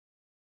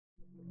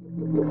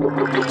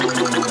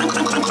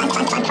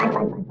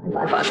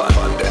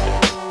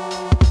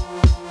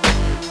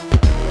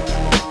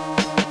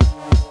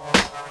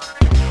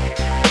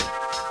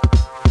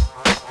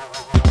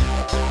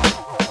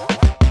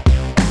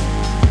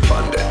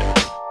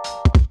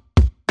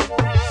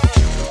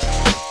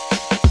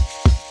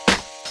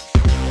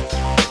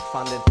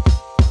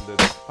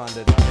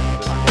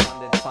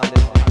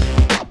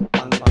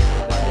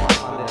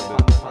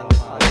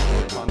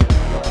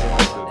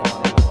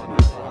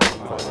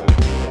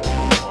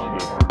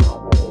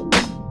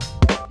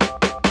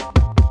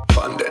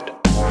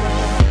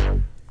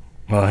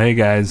Hey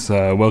guys,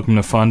 welcome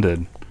to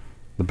Funded,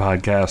 the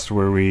podcast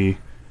where we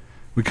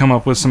come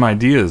up with some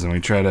ideas and we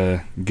try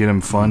to get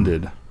them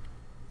funded.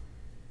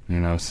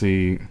 You know,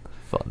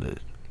 Funded.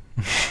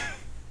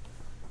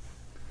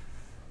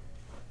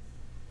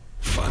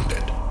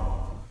 Funded.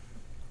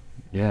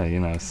 Yeah,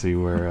 you know, see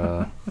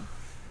where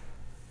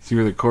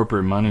the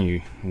corporate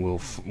money will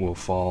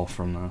fall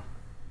from the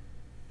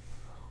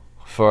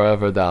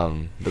Forever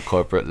down the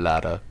corporate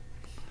ladder.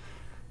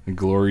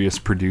 glorious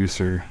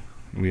producer.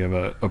 We have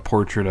a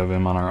portrait of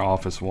him on our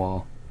office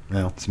wall.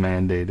 Yeah. It's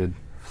mandated.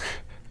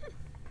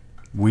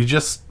 We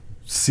just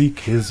seek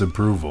his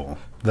approval.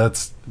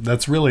 That's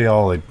really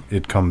all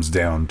it comes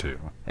down to.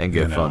 And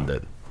get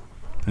funded.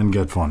 And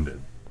get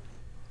funded.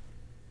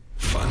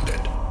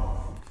 Funded.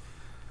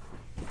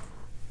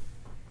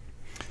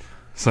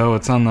 So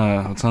what's on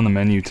the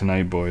menu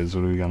tonight, boys?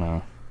 What are we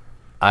gonna?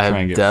 I try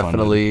and have get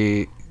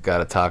definitely got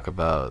to talk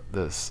about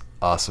this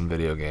awesome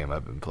video game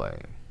I've been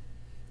playing.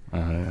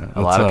 Yeah.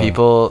 A lot of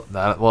people,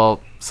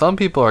 some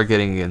people are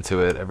getting into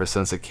it ever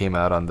since it came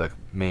out on the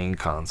main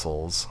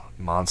consoles,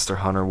 Monster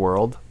Hunter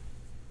World.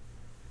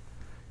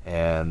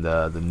 And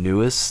the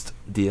newest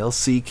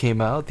DLC came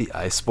out, the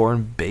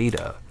Iceborne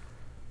Beta.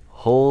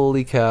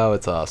 Holy cow,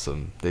 it's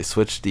awesome. They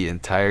switched the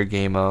entire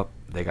game up.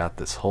 They got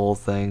this whole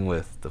thing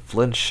with the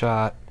flint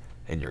shot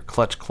and your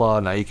clutch claw.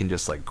 Now you can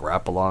just like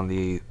grapple on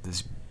these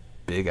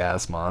big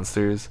ass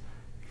monsters.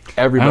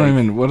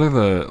 Everybody. What are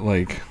the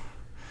like?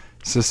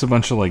 It's just a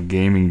bunch of like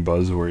gaming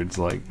buzzwords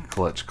like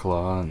clutch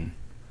claw and.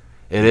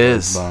 It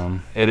is.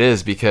 Bomb. It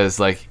is because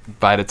like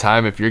by the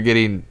time if you're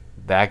getting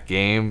that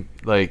game,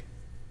 like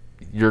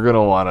you're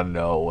gonna want to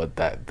know what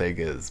that thing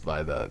is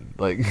by then.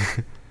 Like.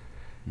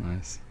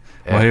 Nice.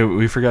 Well, hey,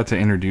 we forgot to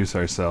introduce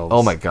ourselves.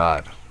 Oh my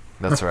god,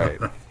 that's right.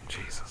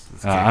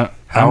 Jesus.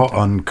 How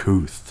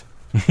uncouth.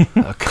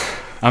 Okay.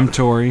 I'm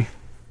Tori.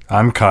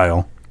 I'm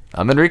Kyle.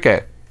 I'm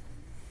Enrique.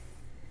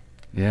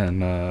 Yeah,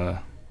 and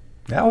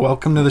Yeah,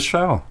 welcome to the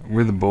show.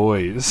 we're the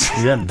boys.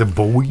 Yeah, the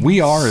boys.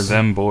 We are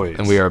them boys.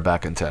 And we are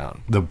back in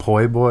town. the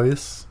Poi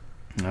Bois.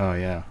 Oh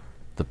yeah.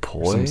 The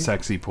Poi? Some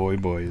sexy poi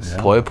boys.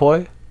 Yeah. Poi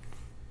Poi?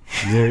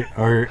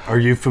 Are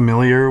you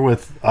familiar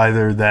with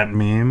either that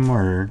meme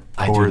or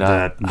I do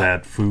not.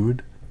 that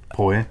food?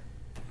 Poi?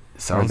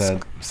 Sounds.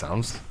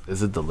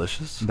 Is it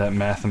delicious? That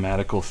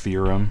mathematical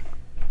theorem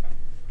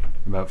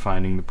about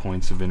finding the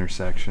points of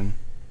intersection.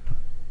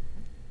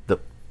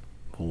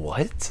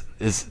 What?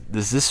 Is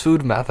this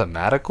food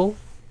mathematical?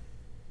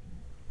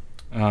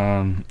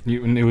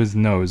 It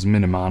was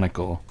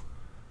mnemonical.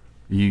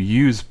 You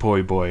use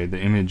Poi Boy, the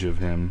image of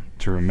him,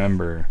 to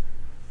remember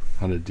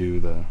how to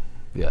do the.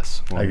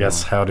 Yes. I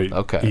guess how to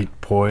Okay.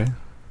 eat poi.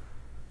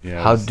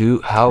 Yeah.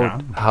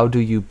 How do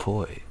you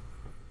poi?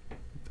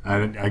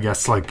 I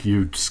guess like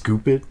you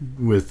scoop it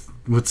with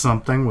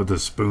something, with a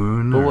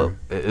spoon. But Or, what,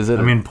 is it?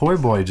 I mean, Poi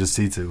Boy just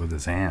eats it with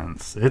his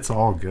hands. It's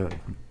all good.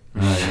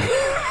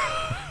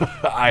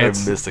 I am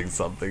missing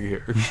something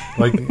here.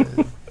 Like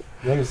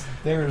there's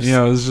You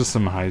know, it was just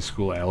some high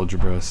school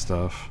algebra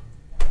stuff.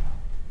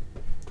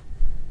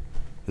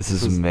 This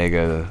is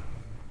mega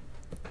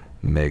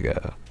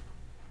meta.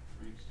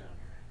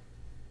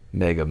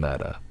 Mega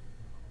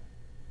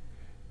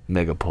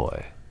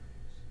poi.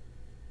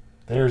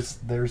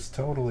 There's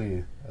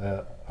totally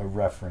a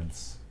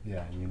reference.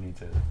 Yeah, you need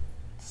to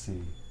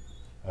see.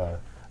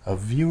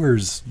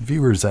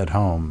 Viewers at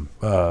home.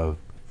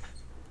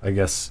 I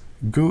guess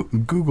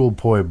Google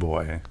Poi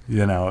Boy.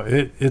 You know,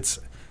 it's.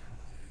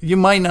 You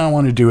might not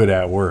want to do it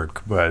at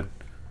work, but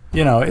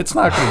you know it's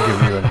not going to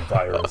give you any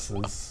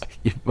viruses.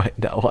 You might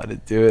not want to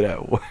do it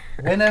at work.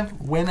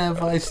 When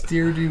have I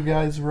steered you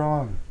guys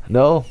wrong?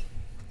 No,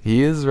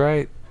 he is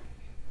right.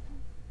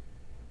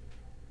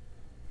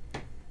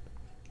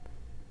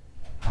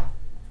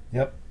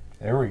 Yep,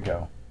 there we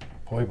go.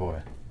 Poi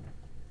Boy.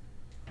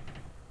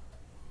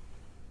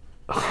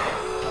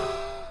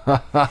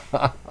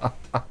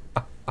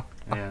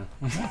 Yeah.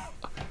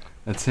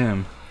 That's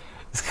him.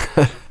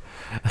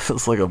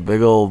 It's like a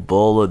big old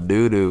bowl of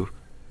doo-doo.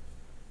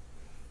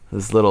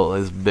 This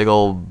big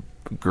old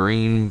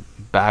green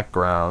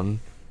background.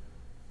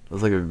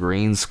 It's like a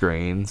green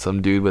screen.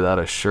 Some dude without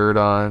a shirt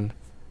on,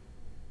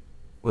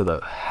 with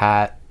a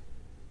hat,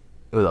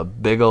 with a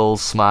big old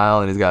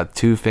smile, and he's got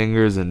 2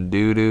 fingers and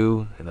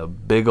doo-doo, and a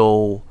big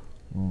old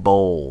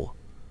bowl.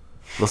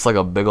 Looks like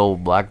a big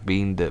old black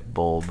bean dip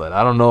bowl, but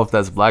I don't know if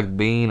that's black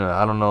bean or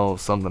I don't know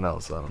something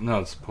else. I don't know. No,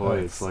 it's poi.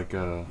 It's like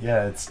a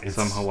it's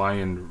some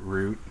Hawaiian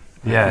root.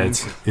 Yeah, I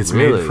it's think.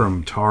 Really? made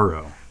from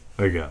taro,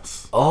 I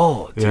guess.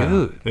 Oh,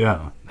 dude,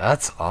 Yeah.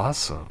 that's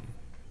awesome.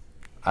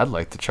 I'd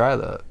like to try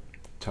that.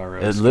 Taro.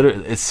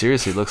 It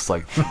seriously looks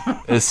like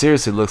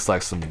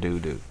some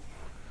doo-doo.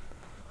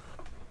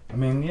 I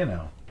mean, you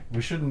know,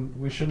 we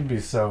shouldn't be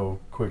so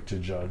quick to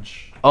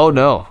judge. Oh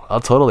no, I'll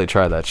totally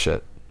try that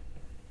shit.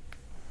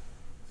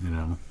 You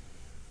know,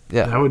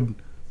 Yeah.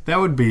 that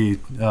would be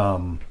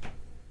you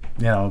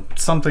know,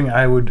 something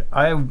I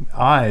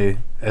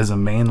as a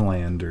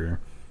mainlander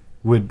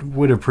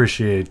would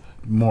appreciate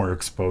more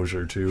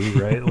exposure to,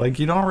 right? Like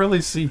you don't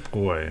really see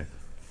poi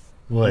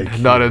Like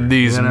Not here, in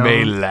these you know?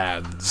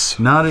 mainlands.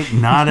 Not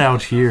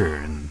out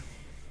here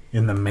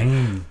in the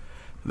main.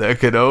 There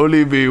can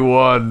only be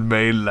one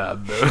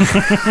mainlander.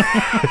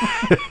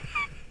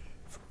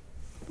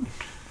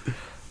 It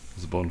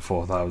was born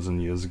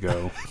 4,000 years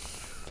ago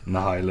in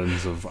the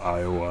highlands of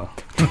Iowa.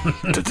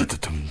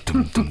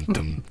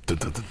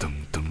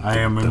 I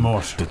am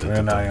immortal,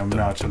 and I am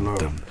not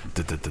alone.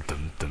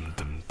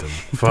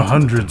 For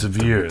hundreds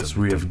of years,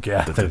 we have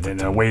gathered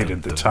and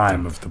awaited the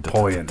time of the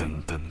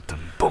poisoning,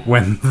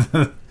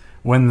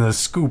 when the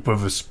scoop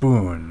of a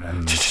spoon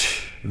and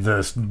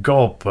the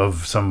gulp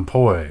of some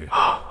poi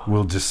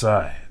will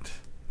decide.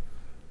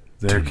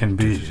 There can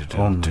be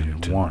only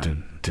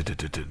one. Here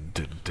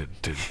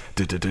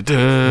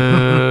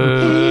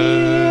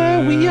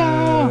we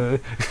are,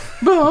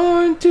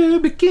 born to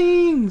be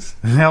kings.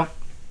 Yep,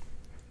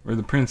 We're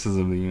the princes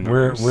of the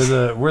universe.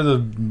 we're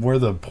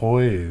the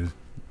poi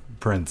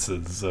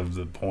princes of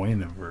the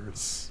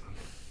poiniverse.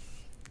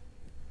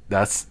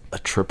 That's a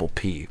triple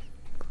P.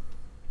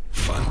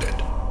 Funded.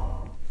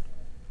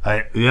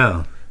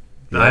 Yeah.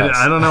 Yes.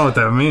 I don't know what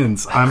that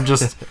means. I'm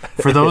just,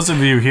 for those of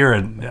you here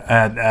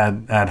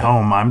at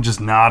home, I'm just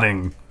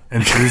nodding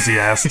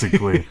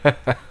enthusiastically.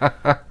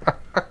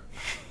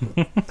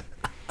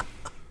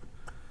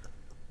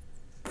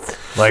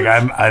 Like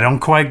I don't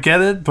quite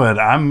get it, but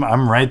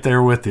I'm right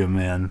there with you,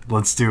 man.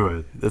 Let's do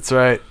it. That's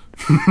right.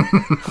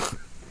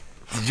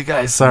 Did you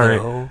guys Sorry,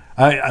 know?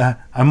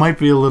 I might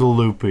be a little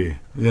loopy.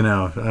 You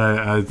know,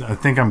 I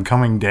think I'm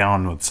coming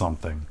down with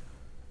something.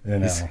 You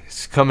know,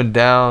 He's coming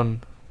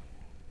down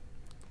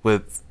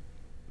with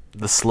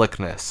the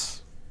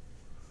slickness.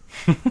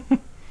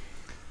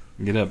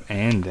 Get up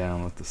and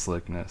down with the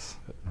slickness.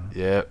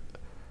 Yep.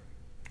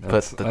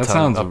 That's, Put the that tongue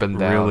sounds up and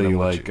down really and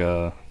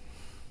what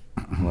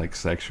like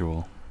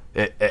sexual.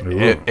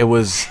 It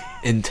was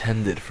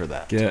intended for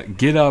that.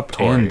 Get up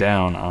Tory. and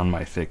down on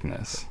my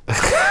thickness.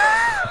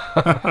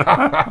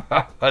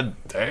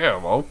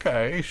 Damn,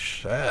 okay,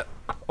 shit.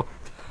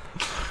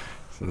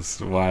 So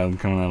it's wild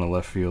coming out of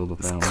left field with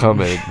that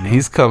one.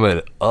 He's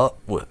coming up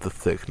with the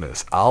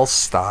thickness. I'll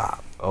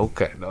stop.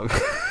 Okay, no.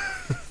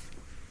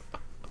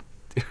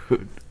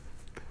 Dude.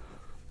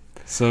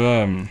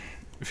 So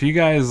if you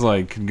guys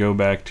like could go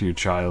back to your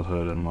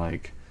childhood and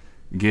like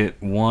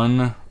get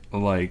one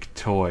like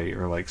toy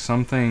or like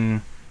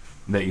something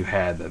that you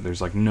had that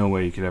there's like no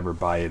way you could ever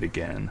buy it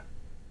again,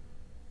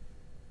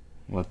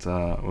 what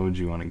would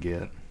you want to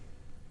get?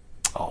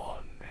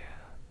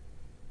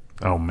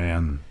 oh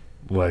man,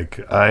 like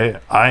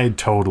I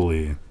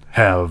totally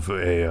have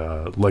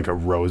a like a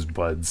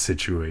rosebud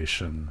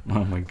situation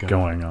Oh my god.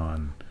 going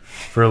on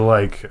for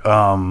like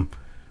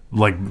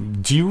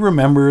do you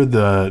remember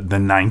the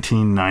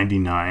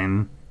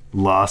 1999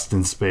 Lost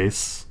in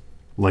Space,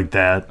 like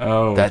that?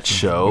 Oh, That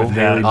show with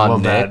Haley,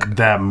 on Nick.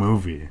 that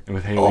movie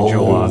with Haley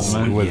Joel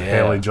Osment. with yeah.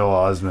 Haley Joel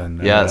Osment.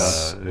 and,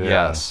 Yes, yeah.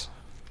 yes.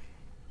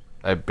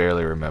 I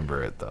barely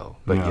remember it though,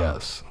 but Yeah.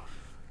 yes.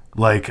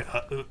 Like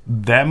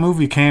that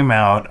movie came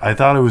out, I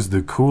thought it was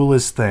the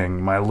coolest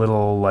thing. My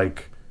little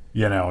like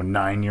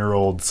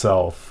 9-year-old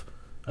self,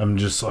 I'm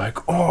just like,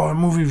 oh, that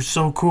movie was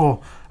so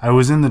cool. I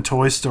was in the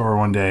toy store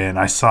one day and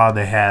I saw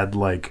they had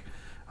like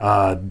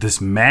this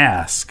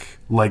mask,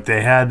 like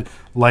they had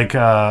like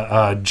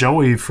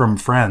Joey from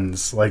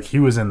Friends, like he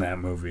was in that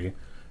movie,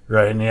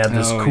 right? And he had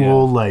this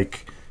cool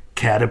like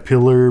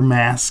caterpillar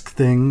mask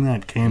thing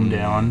that came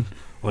down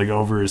like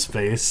over his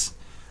face.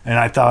 And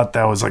I thought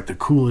that was like the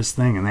coolest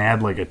thing. And they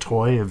had like a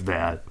toy of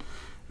that.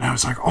 And I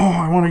was like, oh,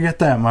 I want to get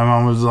that. My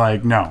mom was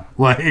like, no,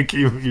 like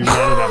you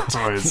gotta have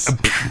toys.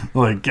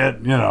 Like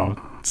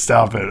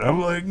stop it.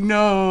 I'm like,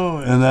 no.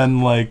 And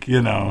then like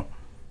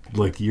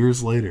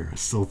years later, I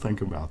still think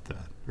about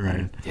that.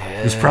 Right.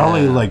 Yeah. It was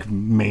probably like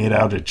made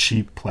out of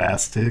cheap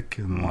plastic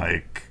and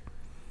like,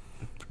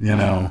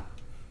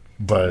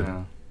 but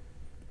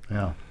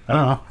yeah. I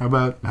don't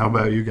know. How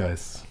about you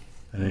guys?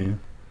 Any?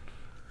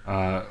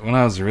 When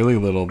I was really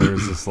little, there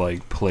was this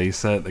like play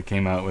set that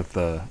came out with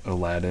the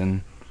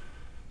Aladdin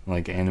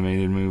like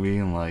animated movie,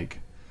 and like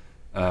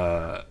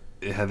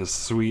it had this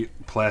sweet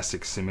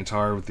plastic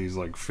scimitar with these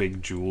like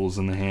fake jewels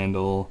in the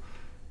handle,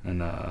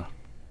 and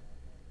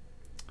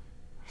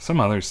some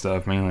other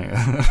stuff. Mainly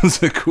that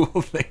was a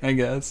cool thing, I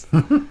guess.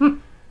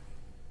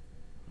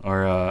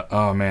 Or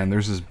oh man,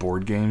 there's this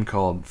board game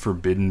called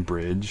Forbidden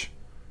Bridge.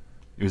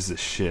 It was this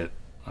shit.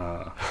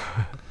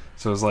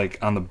 So it's like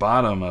on the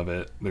bottom of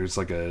it, there's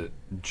like a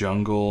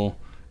jungle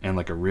and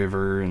like a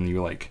river, and you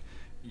like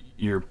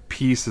your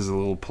piece is a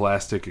little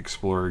plastic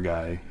explorer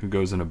guy who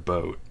goes in a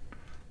boat,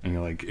 and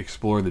you like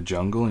explore the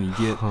jungle, and you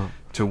get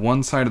to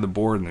one side of the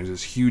board, and there's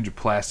this huge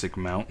plastic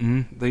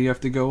mountain that you have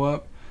to go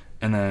up,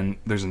 and then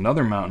there's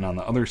another mountain on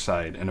the other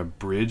side, and a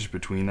bridge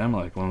between them,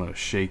 like one of those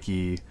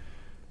shaky,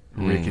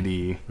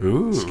 rickety,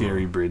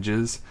 scary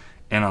bridges.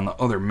 And on the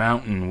other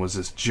mountain was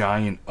this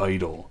giant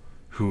idol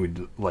who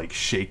would like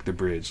shake the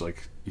bridge.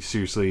 Like you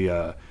seriously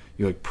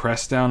you like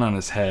press down on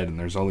his head, and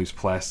there's all these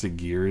plastic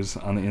gears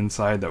on the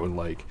inside that would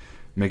like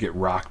make it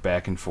rock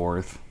back and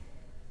forth.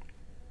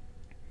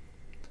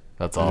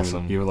 That's And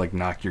awesome. You would like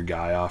knock your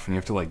guy off, and you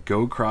have to like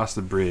go across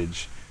the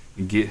bridge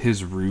and get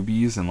his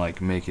rubies and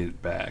like make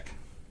it back.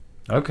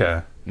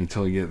 Okay.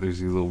 Until you get there's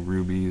these little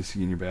rubies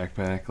in your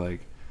backpack.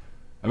 Like,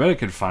 I bet I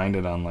could find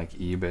it on like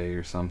eBay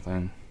or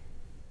something.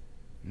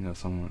 You know,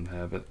 someone would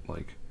have it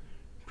like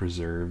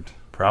preserved.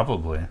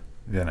 Probably.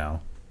 You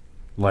know,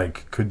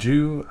 like, could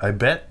you? I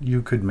bet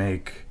you could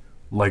make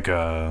like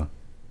a.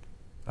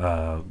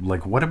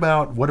 Like, what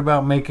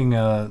about making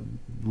a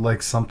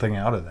like something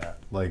out of that?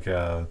 Like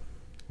a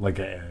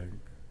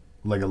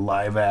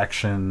live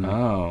action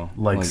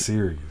like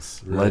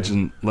series.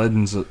 Right?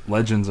 Legends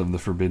of the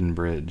Forbidden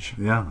Bridge.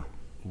 Yeah.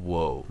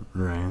 Whoa.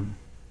 Right.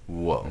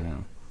 Whoa. Yeah.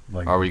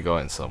 Like, Are we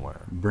going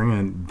somewhere?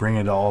 bring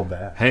it all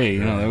back? Hey,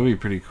 you know, that would be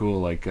pretty cool.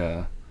 Like,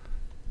 you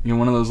know,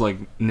 one of those like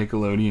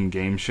Nickelodeon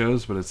game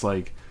shows, but it's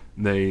like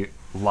they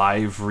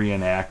live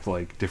reenact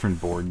like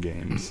different board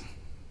games.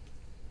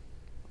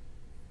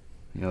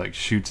 You know, like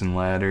Chutes and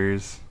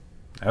Ladders.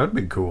 That would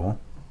be cool.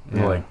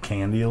 Yeah. Like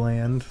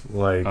Candyland.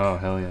 Like, Oh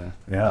hell yeah.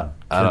 yeah.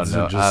 I don't Kids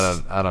know. would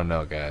just- I don't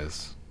know,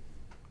 guys.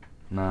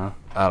 Nah.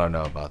 I don't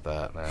know about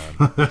that, man.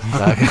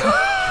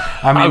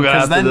 I mean, I'm gonna because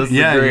have to then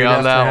disagree you'd on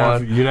have that to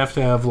have, one. you'd have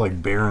to have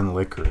like Baron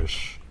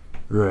Licorice.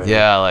 Right.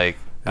 Yeah, like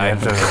I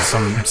have to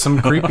have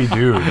some creepy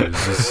dude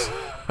who's just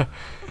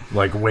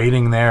like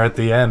waiting there at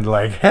the end,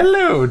 like,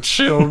 "Hello,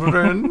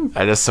 children."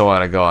 I just don't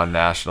want to go on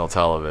national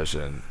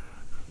television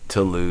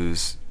to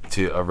lose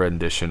to a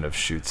rendition of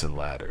Chutes and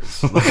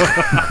Ladders.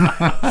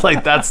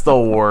 Like, that's the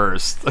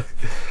worst.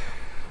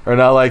 Or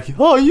not like,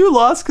 oh, you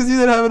lost because you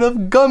didn't have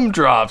enough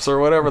gumdrops or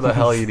whatever the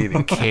hell you need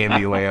in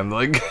Candyland.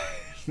 Like,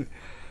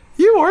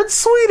 you weren't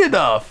sweet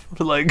enough.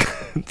 Like,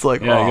 it's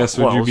like, Yeah, oh, I guess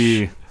well,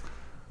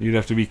 you'd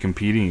have to be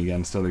competing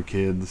against other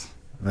kids.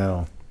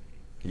 No.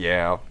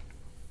 yeah.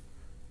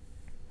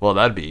 Well,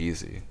 that'd be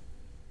easy.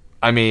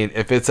 I mean,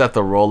 if it's at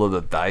the roll of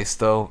the dice,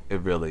 though, it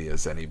really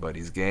is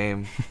anybody's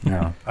game.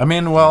 Yeah. I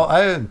mean, well,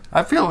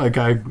 I feel like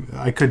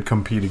I could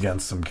compete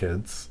against some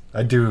kids.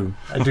 I do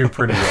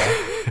pretty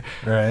well.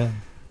 Right?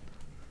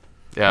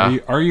 Yeah.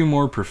 Are you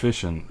more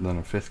proficient than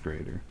a 5th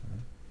grader?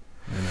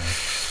 You know.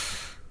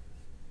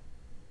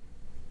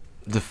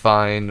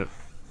 Define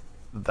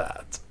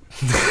that.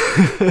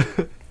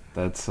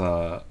 That's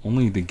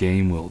only the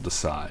game will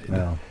decide.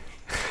 No.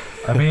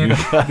 I mean,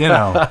 you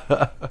know,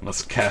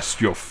 Must cast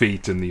your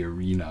fate in the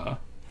arena.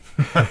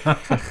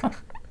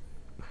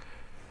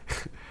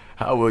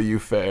 How will you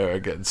fare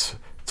against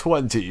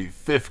 20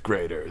 fifth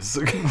graders?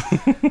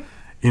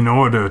 in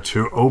order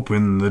to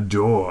open the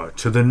door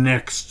to the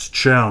next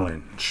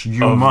challenge,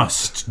 you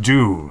must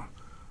do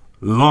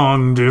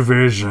long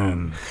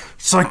division.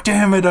 It's like,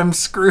 damn it, I'm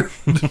screwed.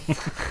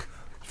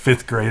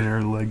 5th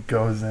grader like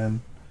goes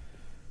in.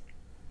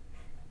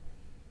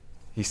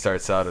 He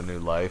starts out a new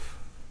life,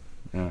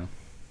 Yeah.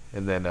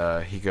 and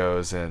then he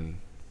goes, and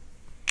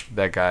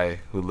that guy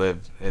who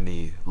lived and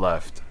he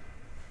left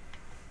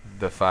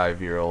the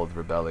 5-year-old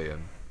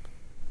rebellion.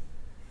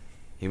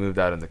 He moved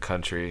out in the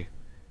country,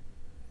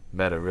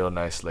 met a real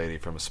nice lady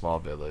from a small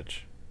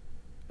village,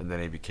 and then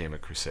he became a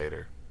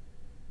crusader.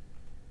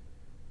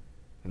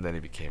 And then he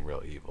became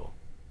real evil.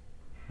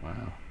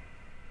 Wow.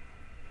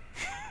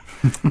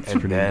 And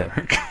Pretty then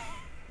dark.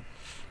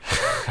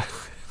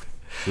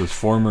 This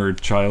former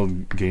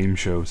child game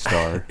show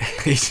star.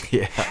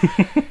 yeah,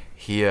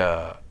 he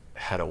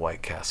had a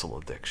White Castle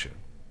addiction.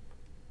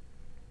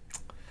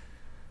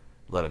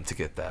 Led him to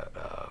get that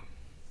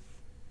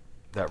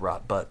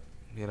rot butt,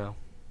 you know.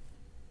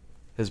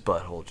 His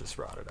butthole just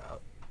rotted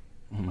out,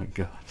 Oh my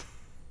god.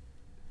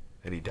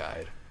 and he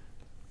died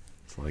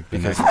It's like the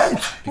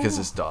because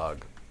his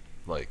dog,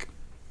 like,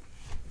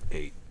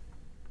 ate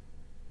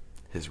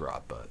his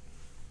rot butt.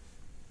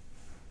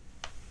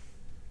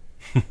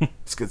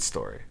 It's a good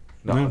story.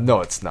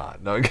 No, it's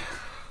not. No,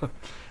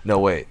 no,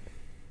 wait,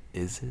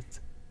 is it?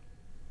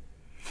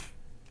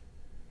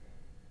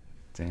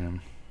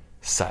 Damn.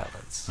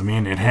 Silence. I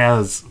mean, it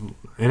has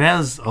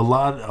a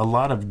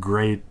lot of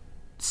great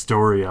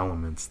story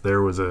elements.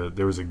 There was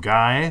a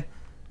guy,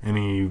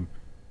 and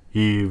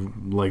he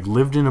like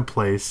lived in a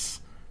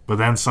place, but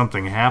then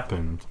something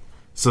happened.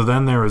 So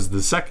then there was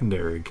the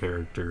secondary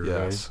character,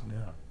 Yes. right? Yeah.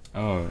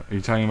 Oh, are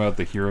you talking about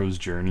the hero's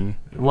journey?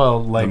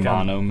 Well, like The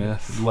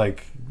monomyth?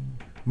 like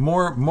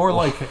more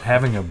like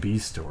having a B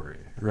story,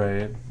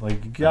 right?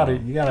 Like you gotta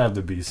have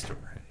the B story.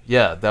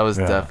 Yeah, that was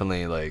Yeah.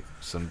 definitely like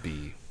some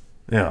B.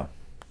 Yeah.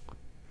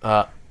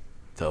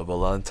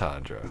 Double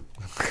entendre.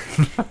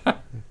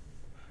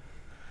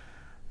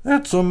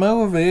 It's a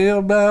movie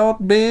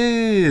about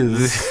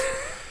bees.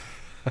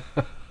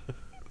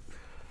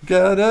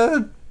 Got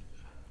it?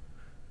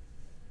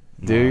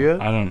 Do you?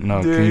 I don't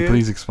know. Do Can you you?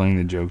 please explain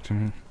the joke to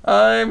me?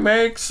 I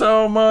make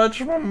so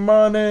much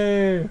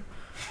money.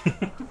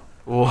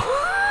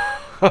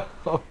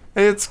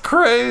 It's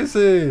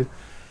crazy.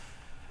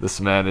 This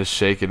man is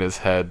shaking his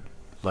head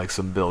like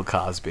some Bill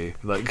Cosby.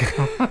 Like,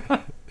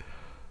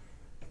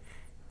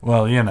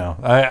 Well, you know,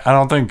 I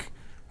don't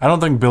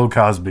think Bill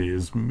Cosby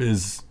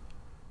is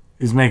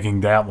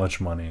making that much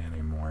money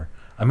anymore.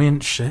 I mean,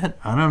 shit,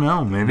 I don't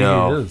know. Maybe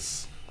No. he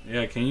is.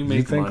 Yeah, can you You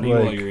make think, money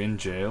while like- you're in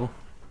jail?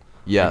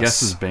 Yes. I guess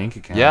his bank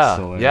account's Yeah,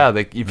 still there. yeah.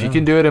 If you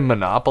can do it in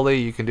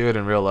Monopoly, you can do it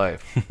in real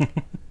life.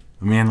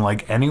 I mean,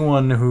 like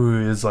anyone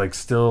who is like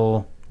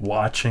still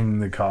watching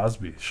the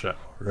Cosby Show,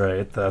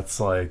 right? That's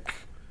like,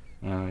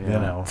 Oh, yeah. you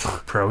know,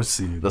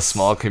 proceeds. The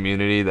small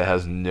community that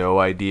has no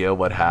idea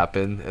what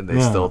happened and they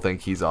Yeah. still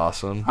think he's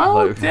awesome.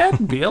 Oh, Like,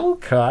 that Bill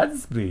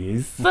Cosby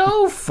is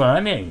so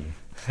funny.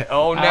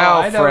 oh, now,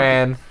 I don't-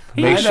 Fran,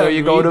 make I sure don't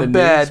you go read to the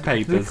bed.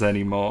 newspapers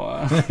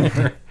anymore.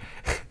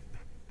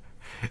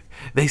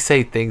 They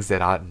say things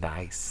that aren't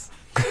nice.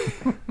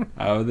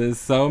 Oh, there's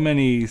so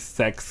many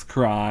sex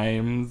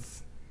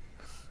crimes.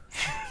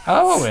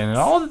 Oh, and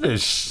all the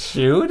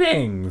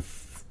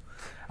shootings.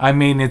 I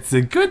mean, it's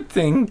a good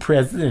thing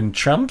President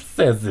Trump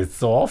says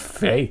it's all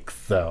fake,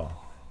 though.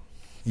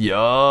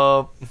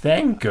 Yup.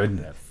 Thank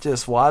goodness.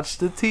 Just watch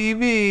the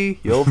TV.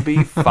 You'll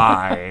be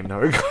fine.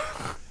 Or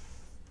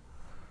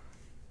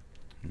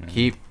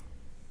keep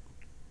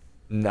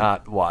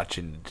not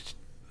watching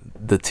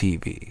the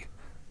TV.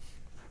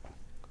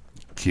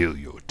 Kill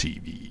your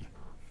TV.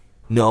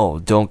 No,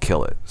 don't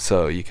kill it.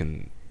 So you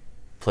can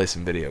play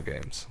some video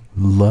games.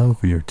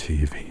 Love your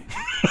TV.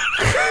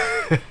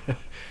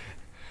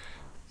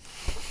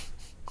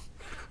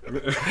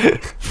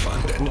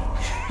 Funded.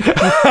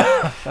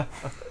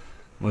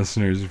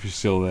 Listeners, if you're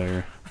still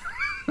there,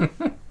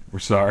 we're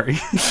sorry.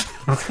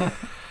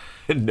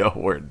 No,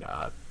 we're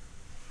not.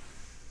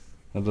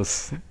 Let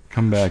us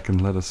come back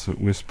and let us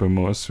whisper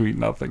more sweet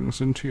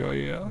nothings into your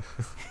ear.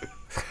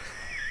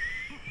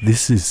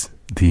 This is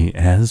the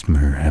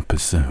ASMR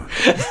episode.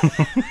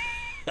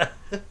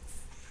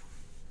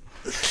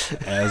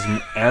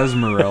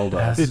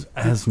 Asmerelda.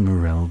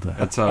 Esmeralda.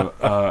 That's a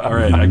all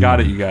right. I got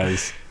it, you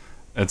guys.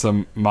 It's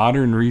a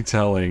modern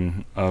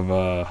retelling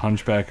of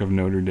Hunchback of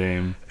Notre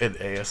Dame. In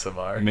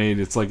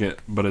ASMR.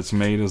 But it's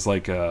made as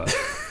like a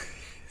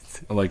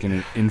like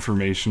an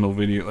informational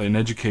video, an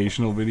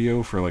educational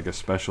video for like a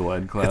special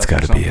ed class. It's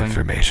got or to be something.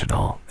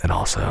 informational and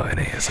also in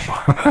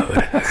ASMR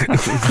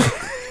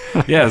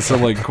mode. Yeah, so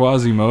like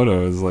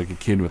Quasimodo is like a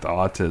kid with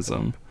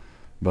autism,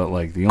 but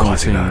like the only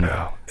thing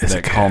Quasimodo is a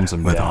that kid calms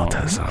him with down,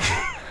 autism.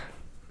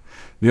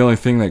 the only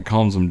thing that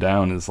calms him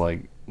down is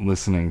like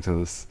listening to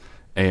this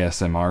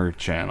ASMR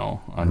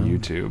channel on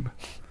YouTube.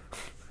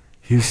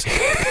 Here's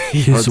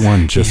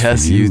one just He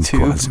has for you, YouTube.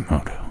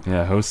 Quasimodo.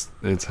 Yeah,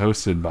 it's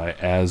hosted by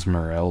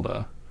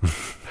Asmerelda.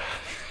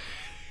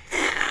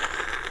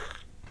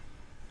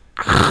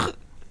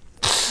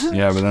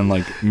 Yeah, but then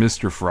like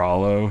Mr.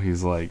 Frollo,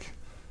 he's like,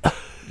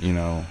 you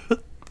know,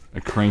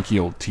 a cranky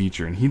old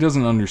teacher, and he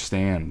doesn't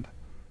understand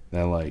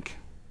that like,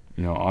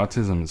 you know,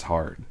 autism is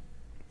hard.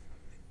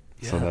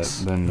 So that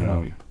then you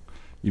know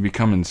you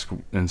become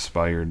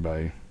inspired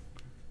by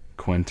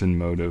Quentin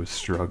Modo's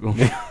struggle.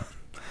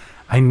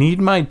 I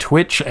need my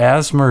Twitch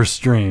ASMR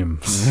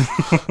streams.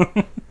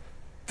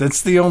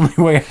 That's the only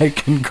way I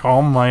can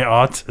calm my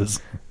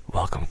autism.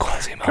 Welcome,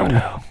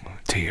 Quasimodo,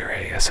 to your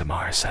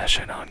ASMR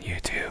session on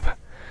YouTube.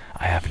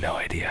 I have no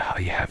idea how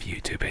you have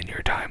YouTube in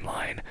your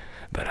timeline,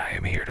 but I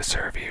am here to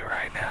serve you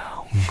right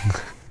now.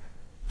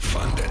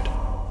 Funded.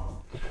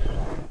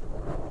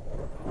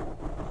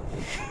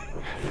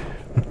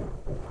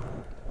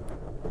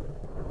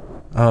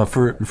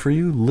 For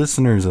you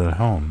listeners at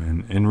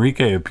home,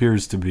 Enrique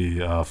appears to be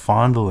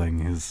fondling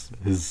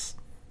his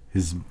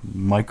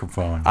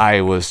microphone.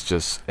 I was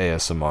just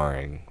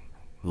ASMRing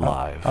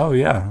live. Oh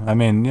yeah, I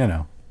mean, you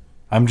know,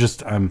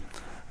 I'm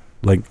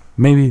like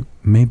maybe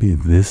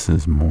this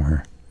is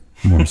more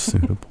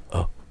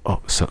suitable.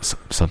 So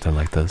something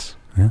like this.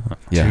 Yeah.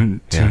 Yeah.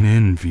 Tune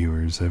in,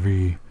 viewers,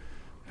 every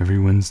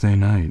Wednesday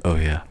night Oh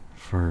yeah.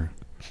 for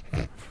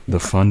the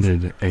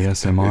funded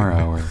ASMR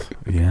hour.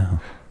 Yeah.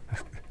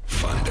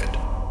 Funded.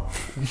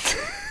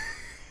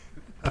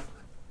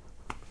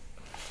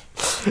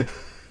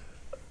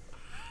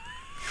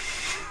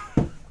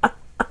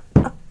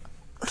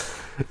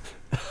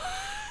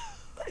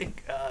 My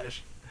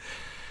gosh.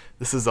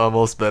 This is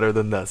almost better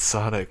than that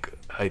Sonic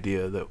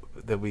idea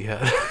that we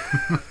had.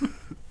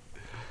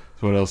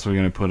 So what else are we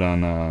gonna put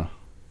on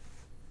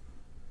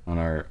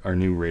our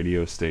new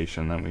radio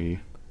station that we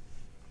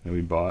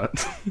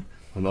bought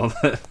with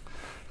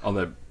all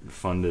that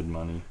funded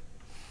money?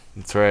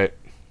 That's right.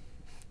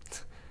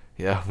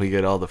 Yeah, we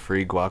get all the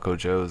free Guaco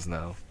Joes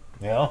now.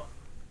 Yeah.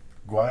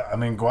 I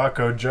mean,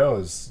 Guaco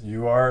Joe's.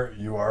 You are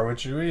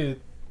what you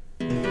eat.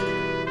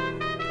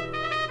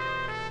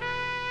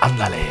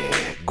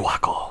 Andale,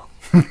 Guaco.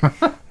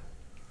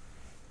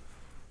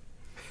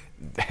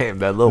 Damn,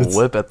 that little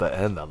whip at the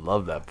end. I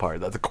love that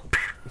part. That's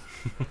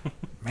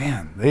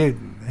Man, they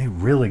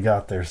really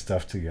got their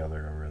stuff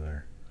together over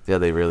there. yeah,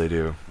 they really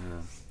do.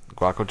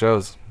 Guaco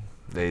Joes.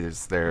 They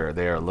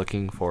are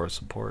looking for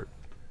support.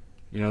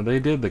 You know, they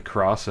did the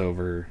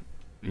crossover,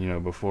 you know,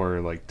 before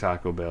like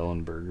Taco Bell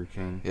and Burger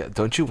King. Yeah,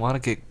 don't you want to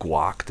get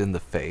guacked in the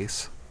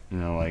face? You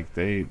know, like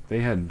they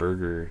had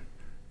burger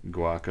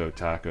guaco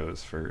tacos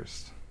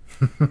first.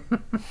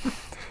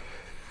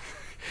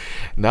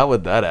 Not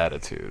with that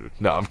attitude.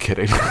 No, I'm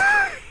kidding.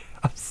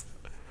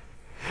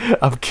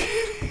 I'm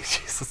kidding.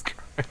 Jesus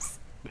Christ.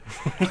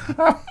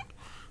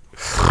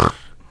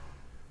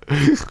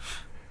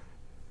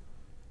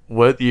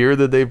 What year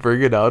did they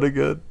bring it out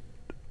again?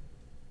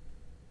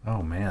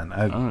 Oh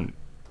man,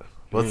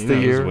 What's You the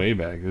know, It year? was way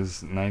back. It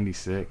was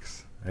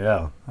 96.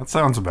 yeah, that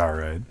sounds about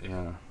right.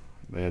 Yeah.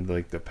 They had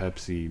like the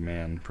Pepsi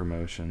Man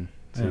promotion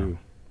too.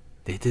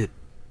 They did.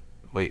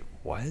 Wait,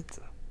 what?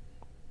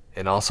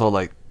 And also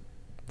like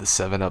the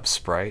 7-Up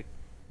Sprite,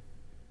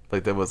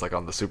 like that was like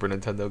on the Super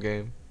Nintendo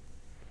game.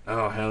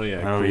 Oh hell yeah!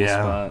 Oh, Cool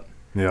yeah. Spot.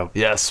 Yep.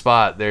 Yeah,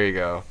 Spot. There you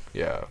go.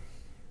 Yeah.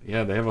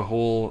 Yeah, they have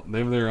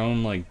their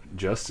own like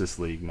Justice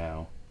League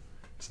now.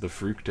 It's the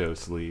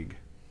Fructose League.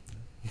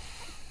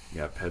 You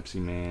got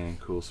Pepsi Man,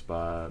 Cool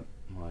Spot,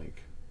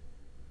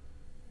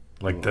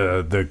 Like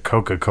the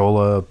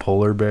Coca-Cola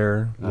polar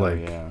bear,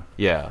 yeah.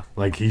 Yeah.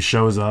 like he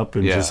shows up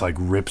and Yeah. just like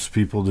rips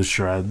people to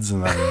shreds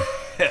and then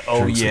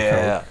Oh drinks the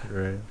yeah. Coke,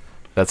 right.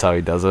 That's how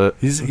he does it.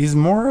 He's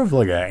more of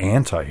like an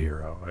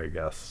anti-hero, I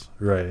guess.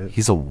 Right.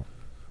 He's a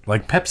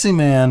Like Pepsi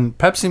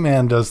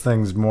Man does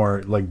things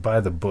more like by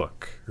the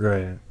book,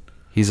 right?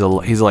 he's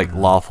like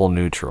lawful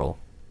neutral.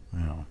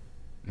 Yeah.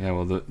 Yeah,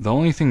 well, the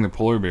only thing the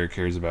polar bear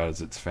cares about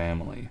is its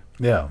family.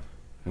 Yeah.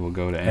 It will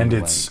go to any And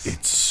lengths.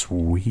 it's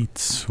sweet,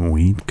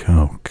 sweet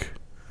Coke.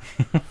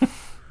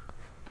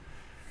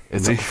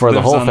 It's He for the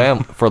lives whole on- fam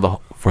for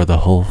the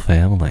whole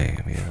family.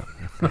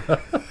 Yeah.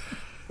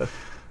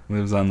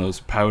 Lives on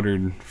those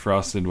powdered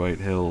frosted white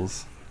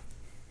hills,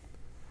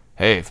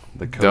 Hey,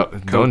 the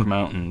Coke don't-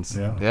 Mountains.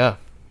 yeah.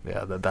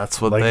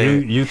 That's what Like they.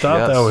 you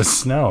thought that yes. was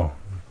snow.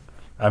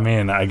 I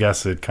mean, I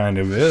guess it kind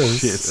of is.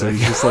 Shit, so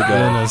he's just like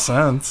in a a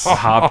sense.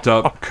 hopped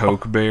up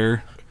Coke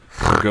bear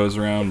who goes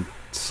around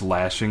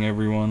slashing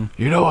everyone.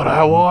 You know what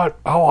I want?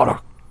 I want a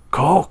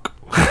Coke.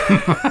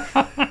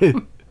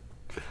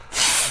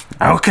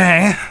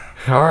 Okay.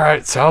 All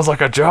right, sounds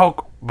like a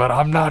joke, but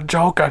I'm not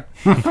joking.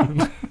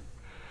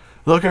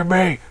 Look at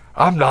me.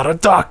 I'm not a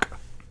duck.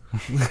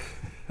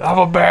 I'm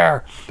a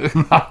bear.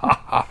 And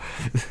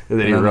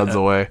then he then, runs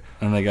away.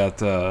 And they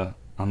got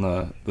on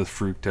the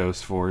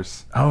fructose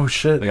force. Oh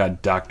shit. They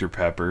got Dr.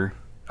 Pepper.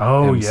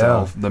 Oh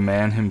himself, the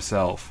man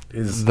himself.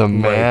 yeah. Is The like-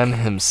 man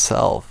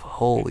himself.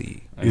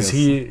 Holy. I Is guess.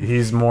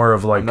 he's more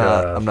of like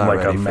I'm not like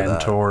a ready for that.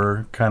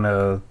 mentor kind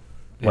of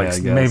like I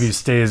guess. maybe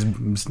stays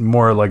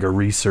more like a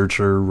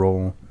researcher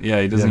role.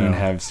 Yeah, he doesn't you even know.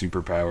 have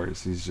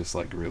superpowers. He's just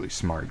like a really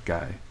smart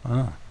guy.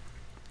 Ah.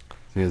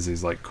 He has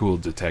these like cool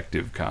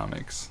detective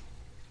comics.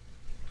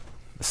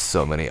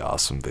 So many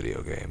awesome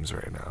video games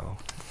right now.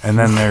 And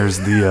then there's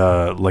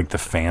the like the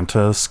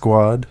Fanta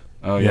squad.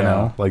 Oh You yeah,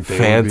 know, like they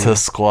would be- Fanta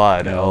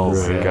Squad. Yeah, Oh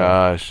right. my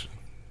gosh.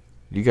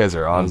 You guys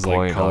are on those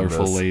point like colorful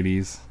on this.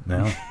 ladies.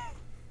 Yeah.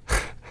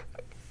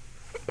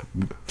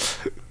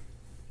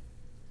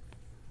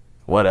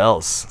 What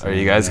else? Are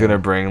you guys gonna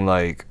bring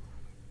like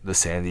the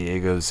San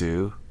Diego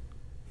Zoo?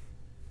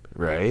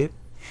 Right?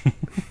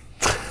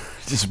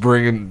 Just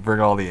bring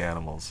all the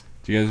animals.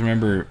 Do you guys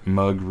remember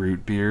Mug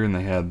Root Beer? And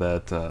they had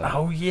that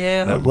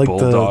yeah. that like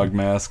bulldog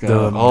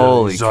mascot.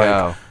 Holy he's like-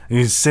 cow.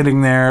 he's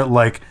sitting there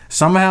like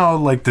somehow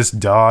like this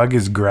dog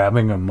is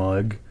grabbing a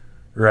mug,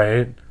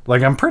 right?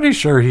 Like I'm pretty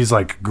sure he's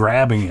like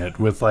grabbing it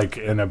with like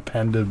an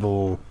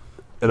appendable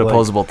An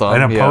opposable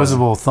thumb. An yeah.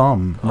 opposable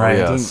thumb, Oh, right?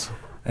 yes.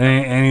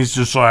 And he's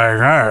just like,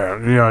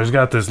 you know, he's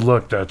got this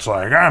look that's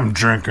like, I'm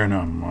drinking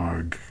a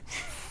mug.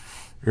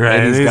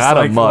 Right? And he's got a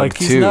like, mug, like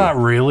he's too. not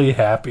really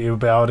happy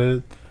about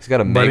it, He's got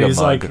a but mega he's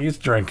mug. like, he's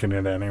drinking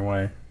it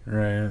anyway,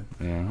 right?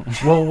 Yeah.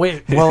 Well,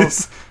 wait, well,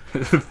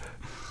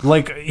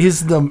 like,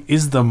 is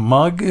the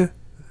mug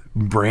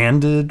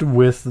branded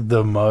with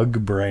the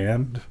mug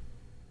brand?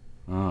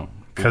 Oh. good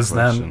Because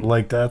then, question.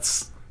 like,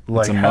 that's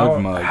like a how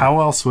mug. how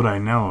else would I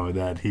know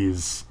that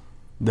he's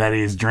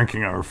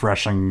drinking a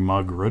refreshing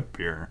mug root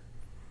beer?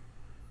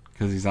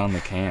 Because he's on the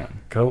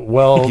can.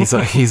 Well, He's on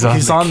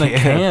the the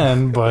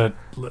can, but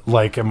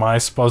like, am I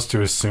supposed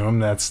to assume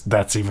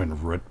that's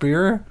even root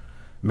beer?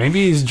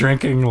 Maybe he's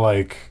drinking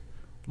like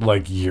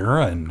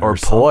urine Or or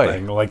poi.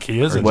 something. Like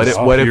he isn't. What if,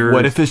 just what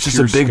if it's just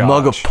a pure big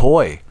mug of scotch.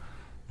 poi?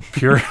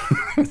 pure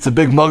It's a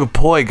big mug of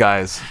poi,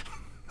 guys.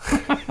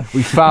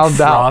 We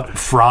found out.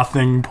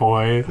 frothing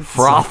poi?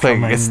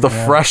 Frothing. It's the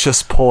yeah.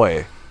 freshest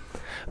poi.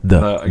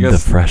 I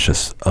guess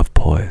freshest of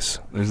pois.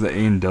 there's the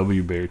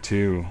A&W bear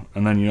too.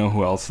 And then you know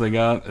who else they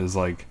got is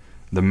like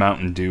the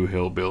Mountain Dew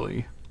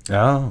hillbilly.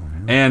 Oh,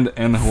 And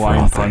the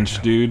Hawaiian Punch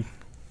dude.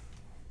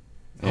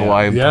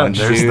 Hawaiian yeah. punch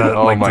There's dude. that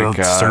Oh like my the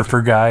god.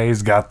 surfer guy.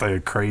 He's got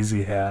the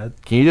crazy hat.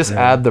 Can you just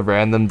add the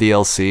random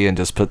DLC and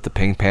just put the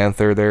Pink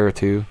Panther there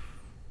too?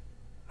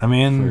 I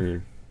mean,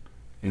 For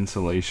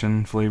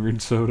insulation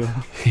flavored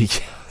soda.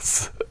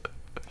 Yes.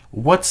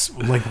 what's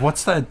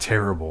that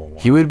terrible one?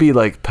 He would be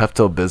like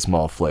Pepto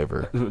Bismol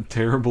flavor.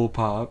 Terrible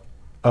pop.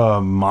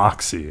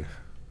 Moxie.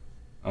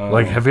 Oh.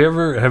 Like, have you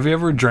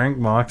ever drank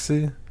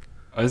Moxie?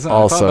 I All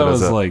thought that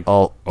sodas, was like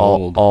all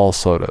old.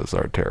 sodas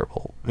are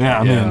terrible.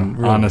 Yeah, I yeah, mean,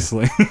 really.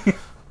 honestly.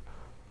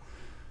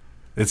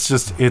 It's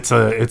just it's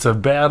a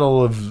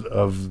battle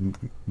of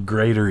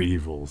greater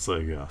evils,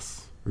 I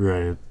guess.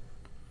 Right.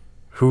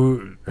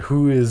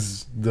 who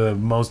is the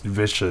most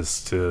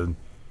vicious to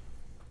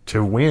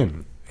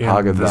win in the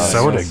Haagen-Dazs.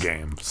 soda Yes.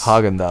 games.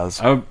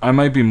 Haagen-Dazs. I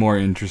might be more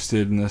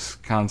interested in this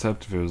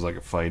concept if it was like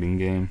a fighting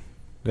game.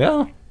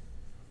 Yeah.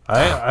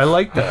 I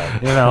like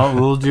that. You know,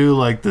 we'll do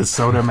like the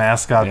soda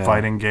mascot Yeah.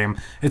 fighting game.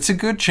 It's a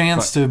good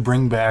chance to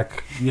bring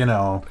back, you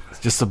know.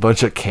 Just a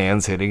bunch of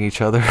cans hitting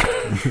each other.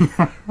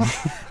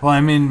 Well, I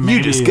mean, maybe,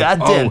 You just got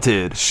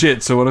dented.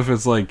 Shit, so what if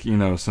it's like,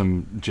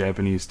 some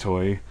Japanese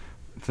toy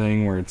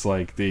thing where it's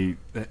like they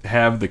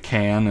have the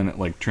can and it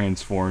like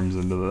transforms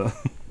into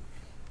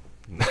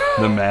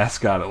the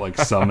mascot, it like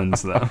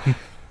summons them.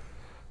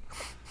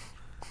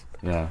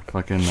 Yeah,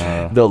 fucking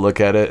They'll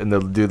look at it and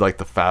they'll do like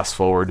the fast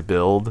forward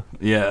build.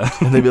 yeah.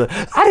 And they'll be like,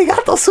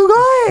 Arigato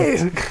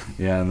sugoi!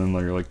 Yeah, and then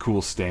like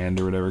cool stand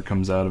or whatever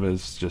comes out of it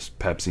is just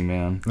Pepsi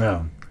Man.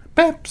 Yeah.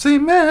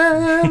 Pepsi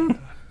Man.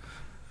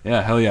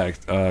 Yeah, hell yeah.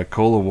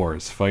 Cola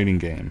Wars fighting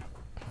game.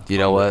 You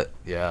know what?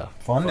 Yeah,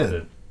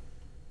 Funded.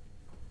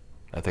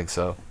 I think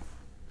so.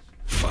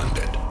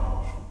 Funded.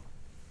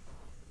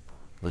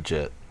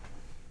 Legit.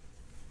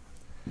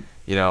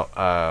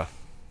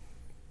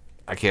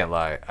 I can't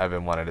lie. I've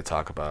been wanting to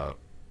talk about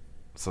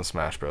some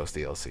Smash Bros.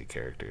 DLC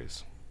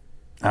characters.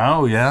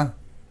 Oh yeah,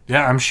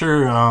 yeah. I'm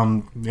sure.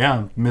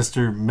 Yeah,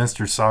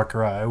 Mr.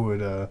 Sakurai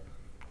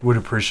would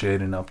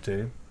appreciate an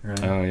update.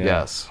 Right? Oh yeah.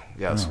 Yes.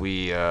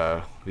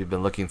 Oh. We've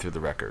been looking through the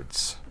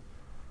records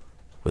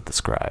with the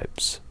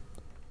scribes,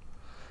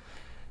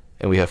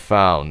 and we have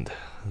found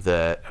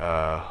that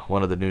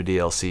one of the new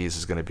DLCs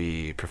is going to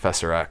be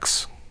Professor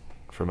X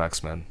from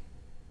X-Men.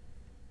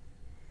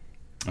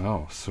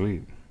 Oh,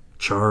 sweet.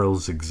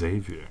 Charles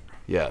Xavier.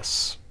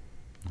 Yes.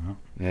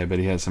 Yeah, but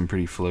he has some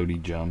pretty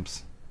floaty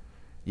jumps.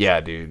 Yeah,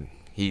 dude.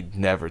 He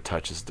never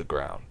touches the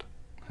ground.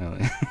 Hell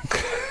yeah.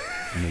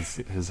 In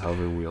his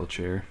hover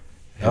wheelchair.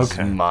 His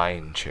Okay.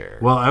 mind chair.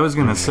 Well, I was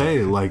gonna say,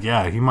 like,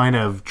 yeah, he might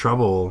have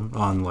trouble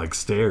on like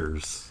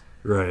stairs,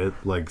 right?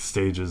 Like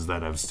stages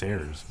that have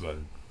stairs, but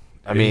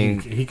I mean,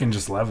 he can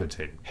just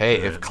levitate. hey,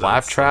 Yeah, if that's,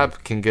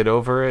 Claptrap can get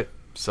over it,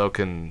 so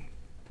can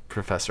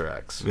Professor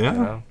X. Yeah. You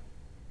know?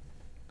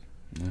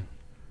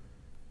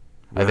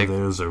 where I think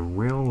there's a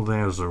will,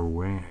 there's a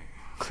way.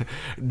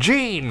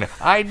 Gene,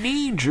 I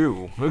need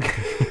you.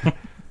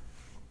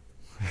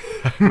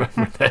 I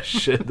remember that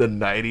shit, the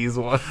 90s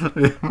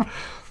one.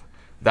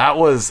 That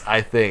was,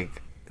 I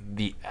think,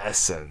 the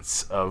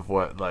essence of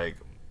what, like,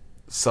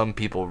 some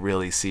people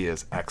really see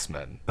as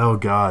X-Men. Oh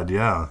God,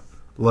 yeah.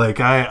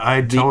 Like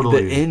I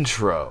totally. The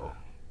intro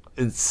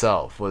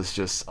itself was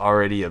just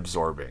already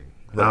absorbing.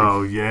 Like,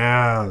 Oh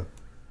yeah.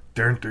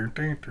 Dun, dun,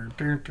 dun, dun,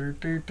 dun, dun,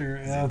 dun, dun.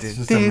 Yeah, it's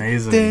just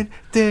amazing.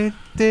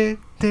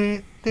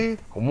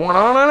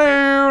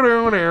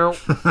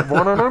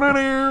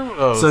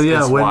 Oh, So yeah,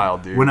 it's when,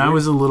 wild, dude. when I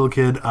was a little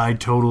kid, I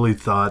totally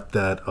thought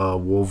that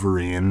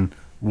Wolverine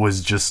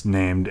was just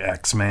named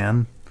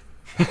X-Man.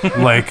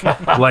 like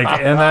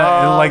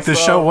the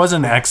show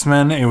wasn't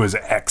X-Men, it was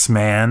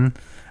X-Man.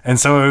 And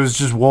so it was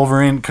just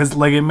Wolverine because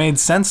like it made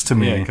sense to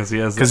me. Yeah, 'cause he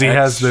has the because he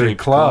has the X-shaped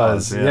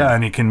claws, claws, yeah. yeah.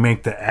 And he can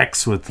make the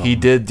X with them. He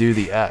did do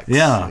the X.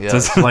 Yeah. Yes.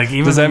 Does, Like,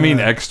 even does that in mean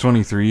the-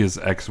 X-23 is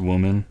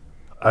X-woman?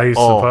 I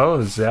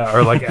suppose, yeah,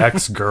 or like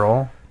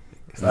X-girl,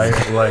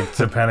 like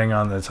depending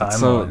on the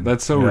timeline.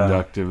 That's so Yeah.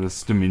 reductive.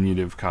 It's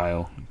diminutive,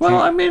 Kyle. Well,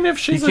 I mean, if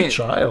she's a can't-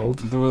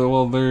 child,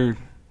 Well, they're...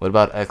 What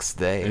about X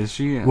Day? Is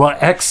she? well,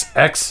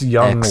 X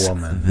young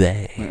woman.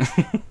 They.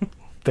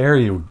 There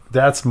you.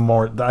 That's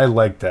more. I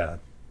like that.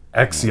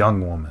 X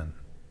young woman.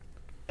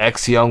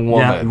 X young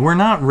Yeah, woman. we're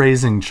not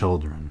raising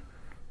children.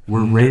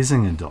 We're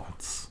raising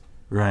adults,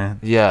 right?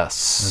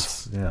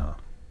 Yes. That's, yeah.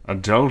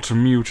 Adult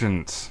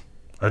mutants.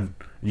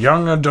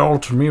 Young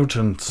adult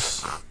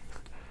mutants.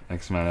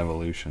 X-Men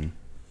Evolution.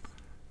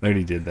 They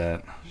already did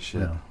that.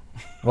 Shit. Yeah.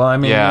 Well, I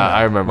mean, Yeah, you know,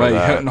 I remember Wait,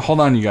 that. hold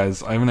on, you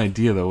guys. I have an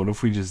idea, though. What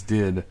if we just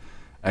did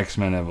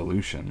X-Men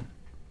Evolution?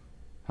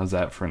 How's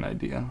that for an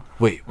idea?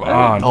 Wait.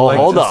 on, Oh, like,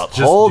 hold just- up.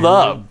 just Hold do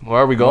up. Where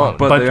are we going?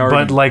 But they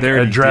already- like they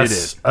already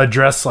did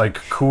address like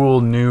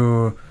cool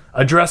new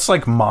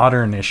like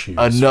modern issues.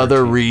 for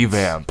Another teens,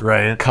 revamp.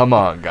 right? Come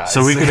on, guys.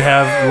 So we could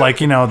have like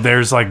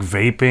there's like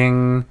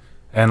vaping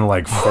and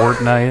like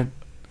Fortnite,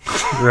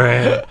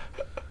 right?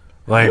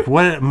 Like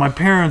what? My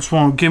parents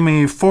won't give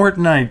me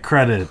Fortnite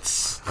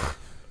credits.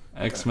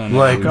 X-Men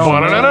Like,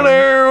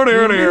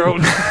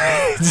 Evolution.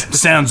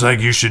 Sounds like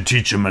you should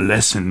teach him a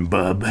lesson,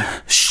 bub.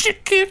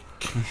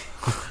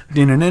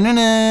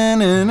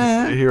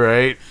 You're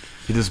right.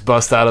 You just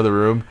bust out of the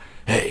room.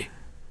 Hey,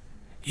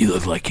 you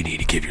look like you need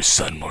to give your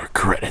son more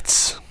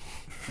credits.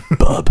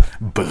 Bub.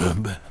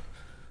 Bub.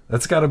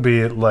 That's got to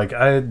be like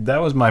that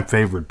was my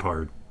favorite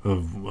part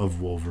of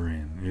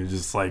Wolverine. You're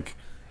just like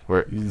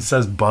Where it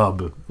says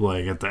bub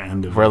like at the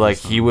end of where every like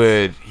he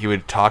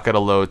would talk at a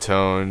low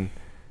tone,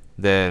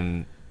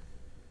 then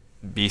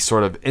be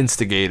sort of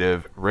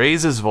instigative,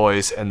 raise his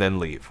voice, and then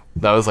leave.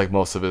 That was like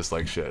most of his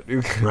like shit.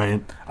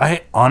 Right.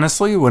 I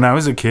honestly, when I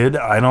was a kid,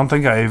 I don't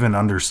think I even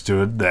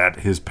understood that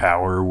his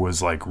power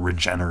was like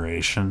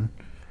regeneration.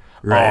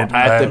 Right.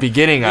 At the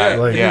beginning,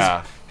 like,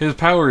 yeah. his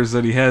power is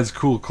that he has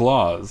cool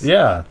claws.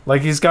 Yeah,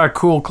 like he's got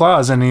cool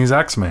claws and he's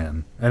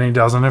X-Man and he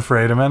doesn't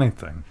afraid of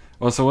anything.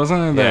 Well, so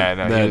wasn't it Yeah,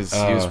 that, no,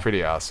 that he was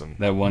pretty awesome.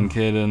 that one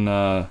kid in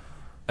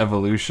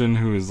Evolution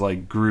who was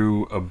like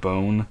grew a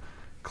bone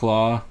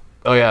claw?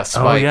 Oh yeah,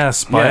 Spike. Oh yeah,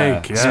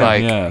 Spike. Yeah.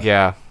 Spike.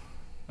 Yeah.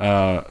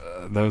 Yeah.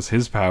 That was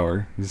his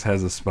power. He just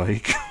has a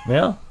spike,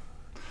 Yeah.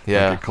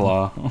 Yeah. like a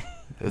claw.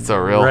 It's a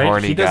real Right?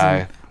 horny He doesn't-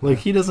 guy. Like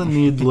he doesn't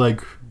need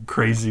like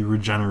crazy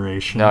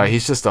regeneration. No,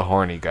 he's just a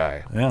horny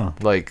guy. Yeah.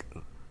 Like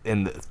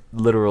in the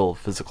literal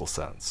physical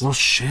sense. Well,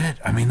 shit.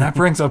 I mean, that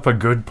brings up a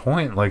good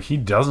point. Like he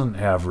doesn't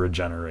have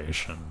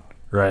regeneration,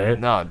 right?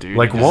 No, dude.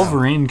 Like he just-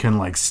 Wolverine can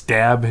like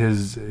stab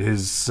his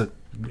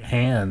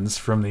hands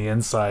from the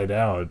inside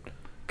out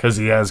because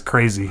he has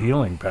crazy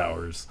healing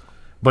powers.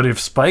 But if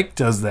Spike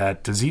does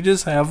that, does he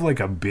just have like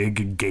a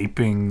big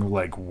gaping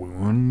like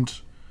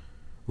wound,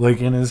 like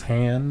in his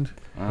hand,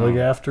 like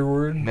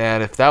afterward?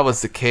 Man, if that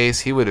was the case,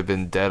 he would have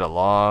been dead a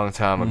long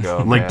time ago.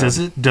 Like,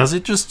 man. does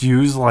it just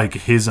use like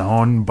his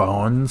own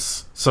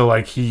bones? So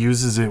like he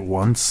uses it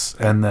once,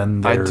 and then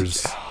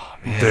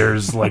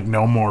there's like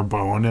no more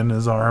bone in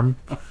his arm.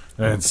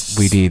 And it's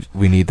We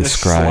need the Just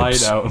slide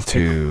scribes out.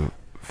 to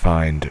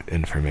find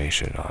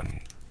information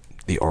on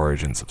the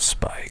origins of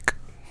Spike.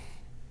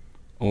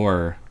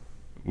 Or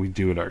we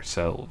do it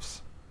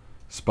ourselves.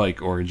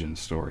 Spike origin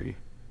story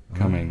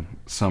coming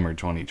summer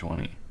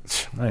 2020.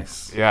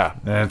 nice. Yeah.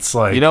 And it's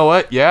like, You know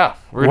what? Yeah,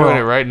 we're Well- doing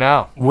it right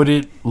now. would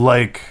it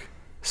like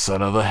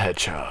Son of a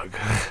hedgehog.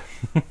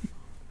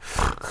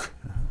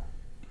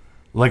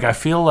 I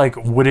feel like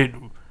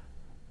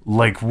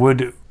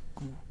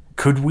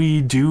could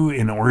we do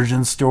an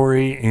origin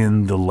story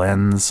in the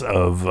lens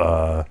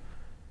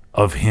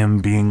of him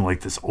being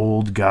like this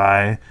old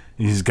guy?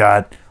 He's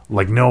got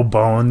like no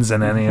bones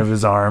in any of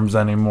his arms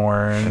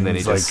anymore, and then he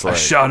he's just, I like,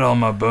 shot all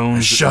my bones.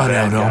 at shut the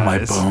out bad all my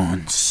guys.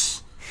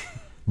 bones.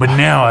 But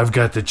now I've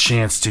got the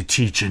chance to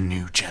teach a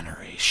new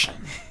generation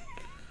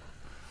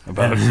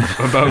about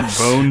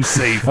bone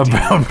safety.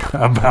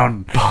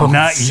 about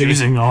not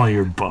using all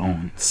your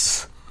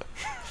bones.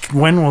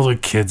 When will the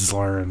kids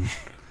learn?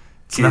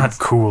 It's not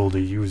cool to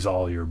use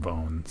all your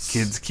bones.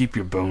 Kids, keep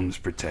your bones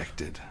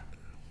protected.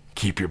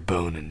 Keep your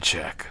bone in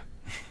check.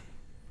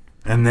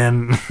 And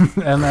then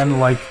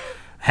like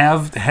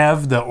have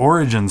the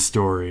origin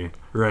story,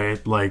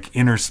 right? Like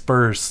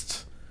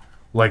interspersed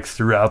like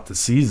throughout the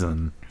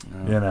season.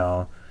 You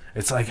know,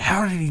 it's like,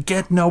 how did he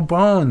get no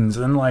bones?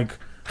 And like,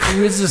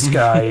 who is this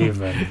guy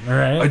even?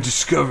 I Right?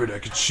 discovered I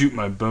could shoot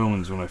my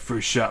bones when I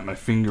first shot my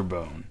finger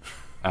bone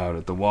out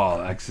at the wall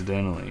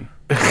accidentally.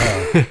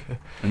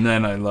 And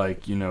then I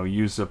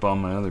used up all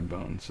my other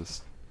bones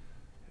just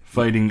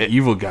fighting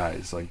evil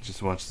guys. Like,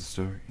 just watch the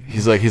story.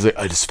 He's like,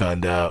 I just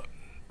found out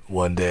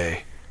one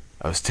day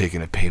I was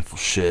taking a painful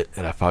shit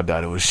and I found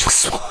out it was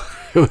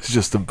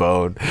just a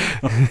bone.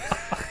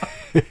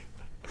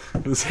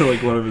 This is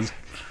like one of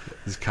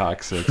his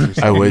coccyx or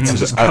something. I went to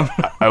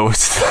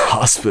the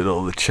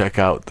hospital to check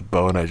out the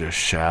bone I just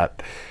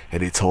shot,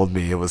 and he told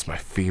me it was my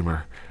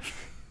femur.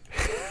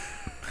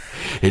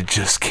 It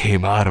just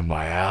came out of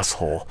my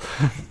asshole.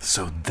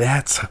 So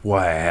that's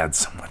why I had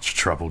so much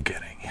trouble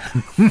getting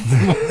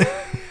it.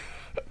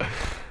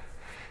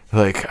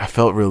 Like, I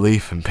felt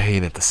relief and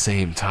pain at the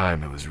same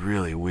time. It was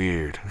really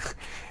weird.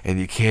 And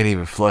you can't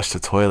even flush the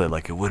toilet,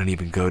 like it wouldn't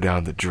even go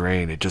down the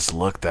drain. It just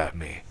looked at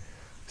me,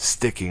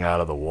 sticking out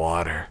of the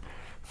water.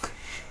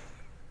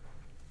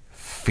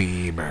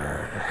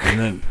 Femur.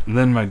 And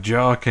then my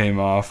jaw came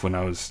off when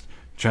I was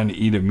trying to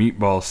eat a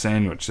meatball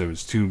sandwich that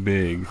was too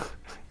big.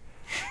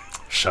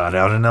 Shot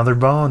out another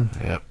bone.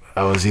 Yep.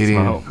 I was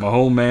eating My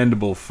whole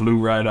mandible flew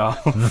right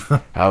off.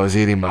 I was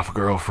eating my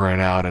girlfriend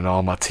out and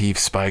all my teeth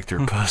spiked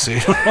her pussy.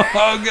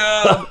 Oh,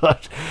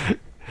 God.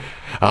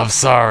 I'm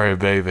sorry,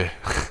 baby.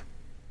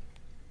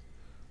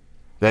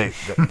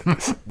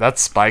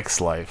 That's Spike's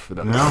life.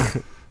 Yeah.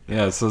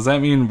 Yeah, so does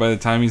that mean by the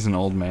time he's an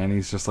old man,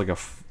 he's just like a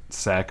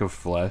sack of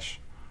flesh?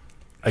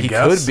 He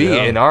guess, could be.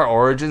 yeah. In our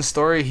origin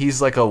story,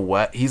 he's like a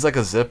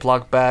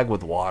Ziploc bag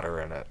with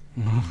water in it.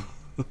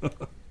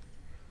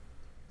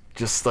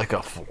 Just like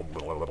a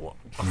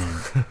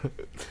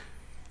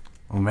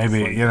Well,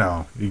 maybe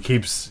he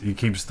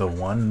keeps the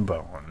one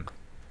bone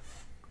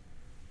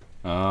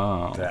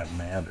Oh. that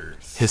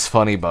matters. his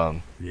funny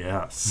bone.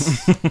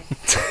 Yes.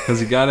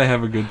 Because you gotta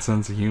have a good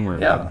sense of humor.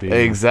 Yeah. about being-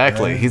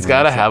 Exactly. Right. He's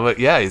got to have it.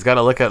 Yeah, he's got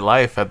to look at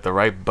life at the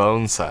right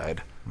bone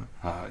side.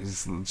 He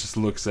just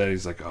looks at it,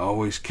 he's like, I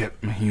always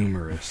kept me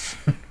humorous.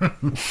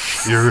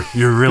 You're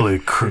really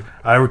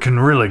I can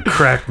really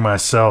crack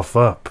myself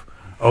up.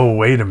 Oh,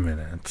 wait a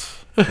minute.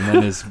 And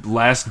then his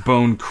last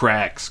bone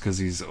cracks because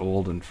he's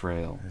old and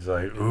frail. He's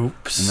like,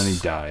 oops. And then he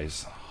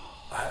dies.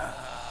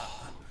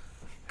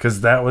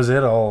 Because that was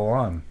it all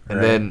along. And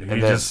right? then, he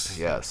just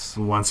yes.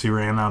 once he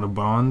ran out of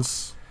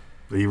bones,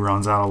 he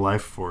runs out of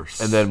life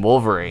force. And then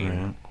Wolverine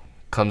Right.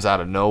 comes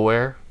out of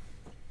nowhere,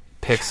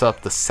 picks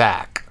up the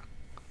sack.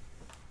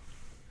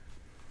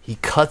 He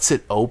cuts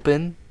it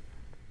open,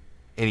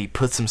 and he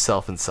puts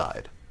himself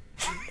inside.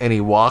 And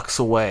he walks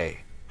away.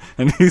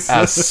 And he as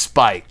says,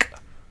 Spike.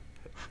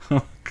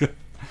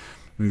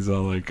 he's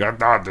all like, I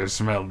thought they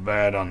smelled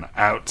bad on the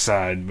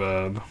outside,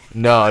 bub.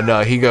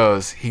 No, he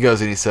goes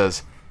and he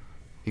says,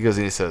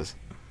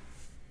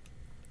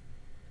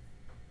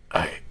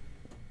 I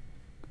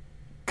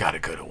gotta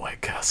go to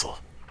White Castle.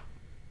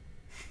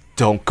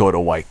 Don't go to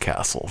White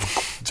Castle.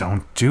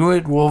 Don't do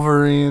it,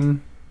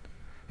 Wolverine.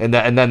 And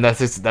then that's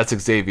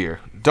Xavier.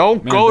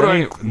 Don't Man, go then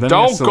he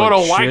has to, to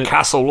like, White shit.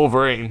 Castle,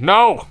 Wolverine.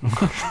 No.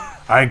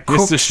 I He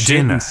has to cooked shit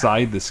dinner.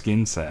 inside the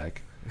skin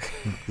sack.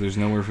 There's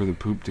nowhere for the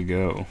poop to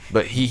go.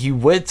 But he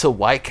went to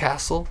White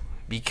Castle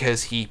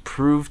because he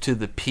proved to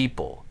the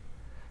people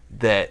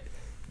that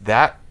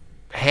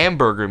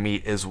hamburger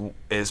meat is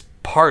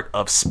part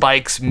of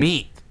Spike's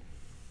meat.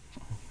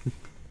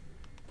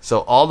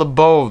 So all the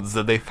bones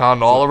that they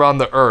found all around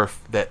the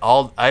earth,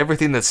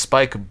 everything that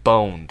Spike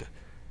boned,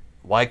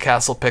 White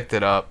Castle picked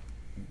it up,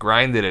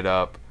 grinded it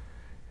up,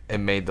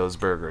 and made those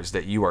burgers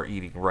that you are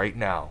eating right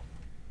now.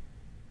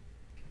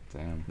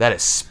 Damn. That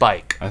is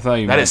Spike. I thought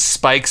you That meant, is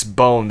Spike's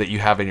bone that you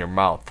have in your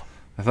mouth.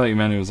 I thought you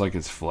meant it was like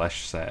his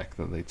flesh sack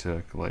that they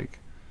took. Like,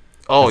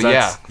 Oh 'Cause yeah,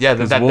 that's- yeah.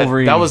 'cause That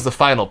Wolverine- was the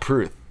final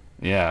proof.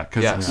 yeah,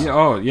 because Yes.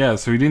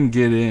 so he didn't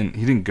get in.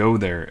 He didn't go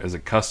there as a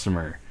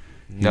customer.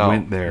 He No,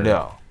 went there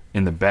no.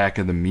 in the back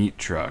of the meat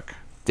truck.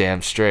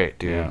 Damn straight,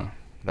 dude. Yeah.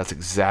 That's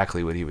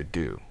exactly what he would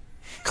do.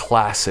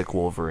 Classic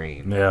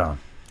Wolverine. Yeah.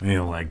 He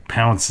like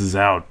pounces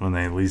out when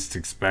they least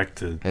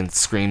expect it. And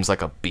screams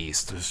like a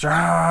beast. Just,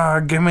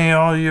 give me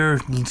all your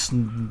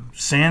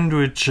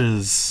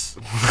sandwiches.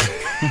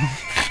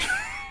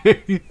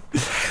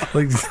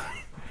 Like,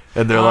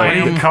 And they're what do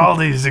you like, call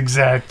these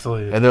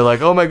exactly? and they're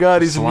like, oh my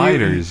god, he's a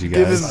Sliders, mutant. you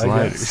guys. Give him-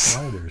 I guess Sliders.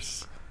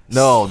 sliders.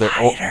 No, they're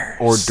Sliders.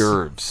 hors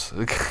d'oeuvres.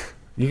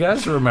 You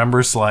guys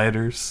remember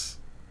sliders?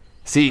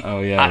 See, Oh,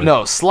 yeah, with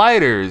no,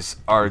 sliders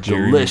are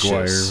Jerry delicious.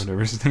 Maguire, whatever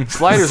his name is.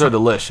 Sliders are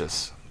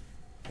delicious.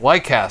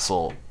 White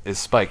Castle is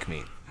spike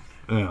meat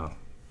Yeah.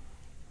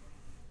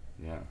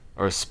 Yeah.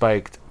 or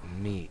spiked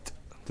meat.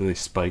 Do they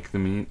spike the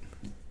meat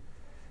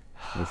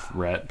with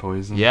rat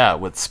poison? Yeah,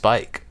 with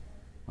spike.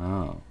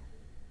 Oh.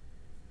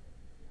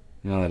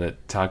 You know that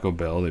at Taco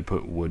Bell they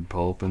put wood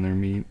pulp in their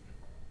meat?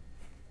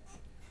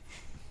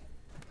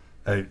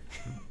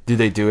 Do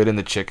they do it in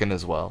the chicken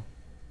as well?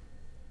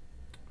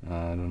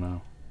 I don't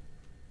know.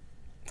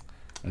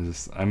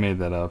 I made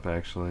that up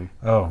actually.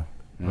 Oh,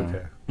 Yeah.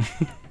 okay.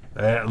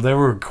 There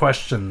were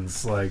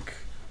questions like,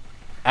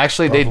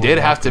 Actually, they Bubbling did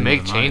up have to in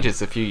make the changes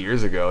a few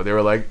years ago. They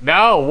were like,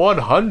 now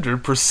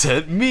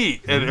 100%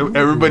 meat. And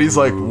everybody's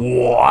like,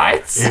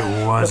 what?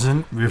 it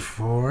wasn't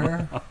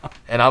before.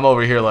 And I'm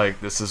over here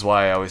like, this is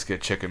why I always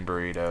get chicken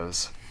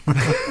burritos.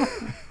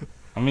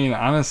 I mean,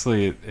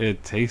 honestly,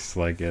 it tastes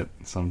like it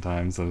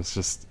sometimes. It's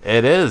just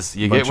It is.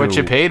 You get bunch what of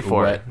you paid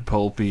for. wet,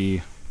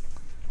 pulpy.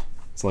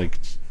 It's like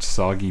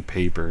soggy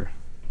paper.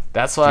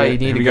 That's why you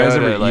need Have to you go guys to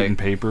ever like, eaten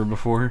paper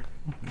before?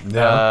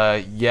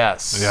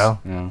 yes. Yeah.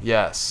 Yeah.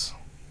 Yes.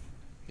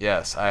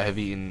 Yes, I have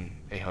eaten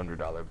a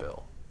 $100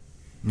 bill.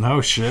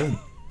 No shit.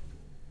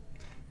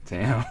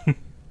 Damn.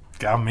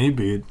 Got me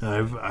beat.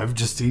 I've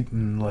just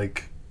eaten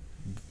like,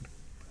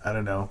 I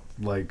don't know,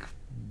 like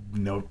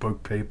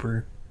notebook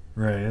paper,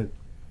 right?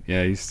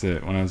 Yeah, I used to,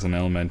 when I was in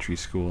elementary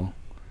school,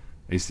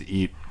 I used to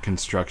eat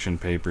construction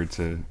paper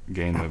to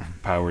gain the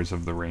powers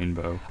of the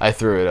rainbow. I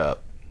threw it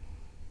up.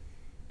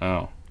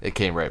 Oh. It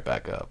came right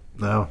back up.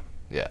 No.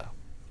 Yeah.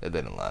 It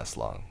didn't last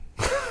long.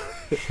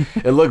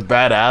 It looked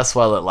badass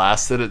while it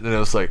lasted, and then it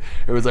was like,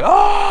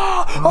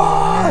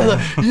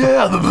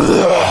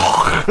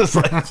 yeah. It's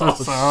like,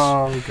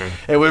 Oh, okay.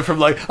 it went from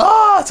like,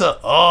 to,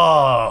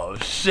 oh,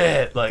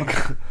 shit. Like,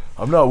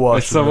 I'm not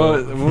watching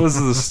So that. what was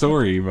the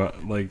story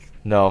about? Like,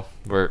 No,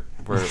 we're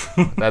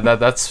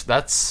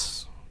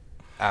that's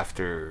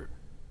after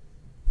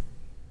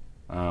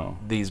oh,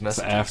 these it's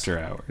messages. after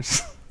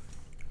hours.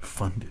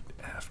 Funded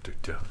after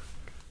dark.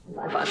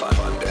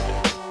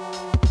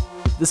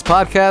 This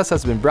podcast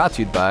has been brought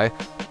to you by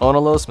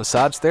Onolos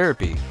Massage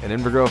Therapy in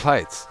Inver Grove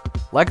Heights.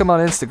 Like them on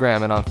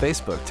Instagram and on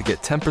Facebook to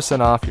get 10%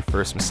 off your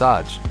first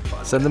massage.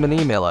 Send them an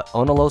email at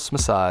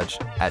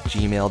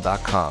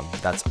onolosmassage@gmail.com.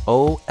 That's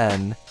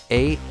ONALOS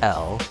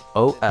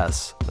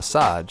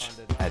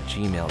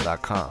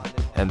massage@gmail.com.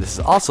 And this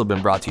has also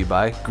been brought to you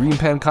by Green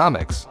Pen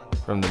Comics,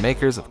 from the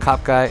makers of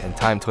Cop Guy and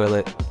Time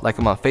Toilet. Like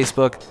them on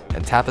Facebook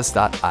and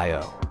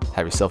Tapas.io.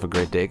 Have yourself a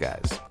great day,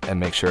 guys, and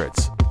make sure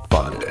it's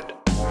funded.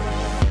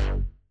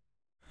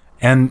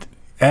 And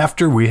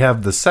after we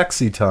have the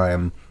sexy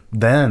time,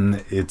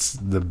 then it's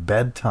the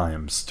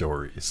bedtime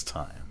stories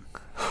time.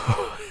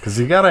 Because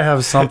you got to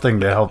have something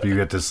to help you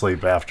get to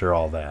sleep after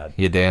all that.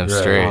 You damn Right.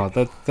 straight. Oh,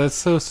 that's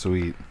so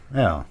sweet.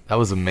 Yeah. That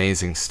was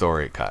amazing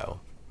story, Kyle.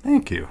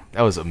 Thank you.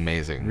 That was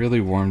amazing. Really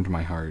warmed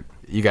my heart.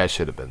 You guys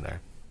should have been there.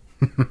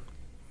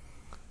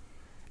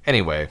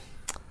 Anyway,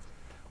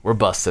 we're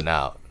busting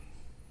out.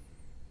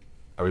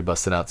 Are we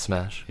busting out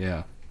Smash?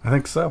 Yeah. I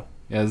think so.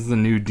 Yeah, this is the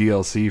new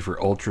DLC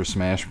for Ultra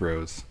Smash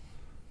Bros.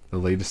 The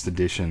latest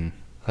addition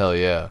Hell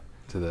yeah.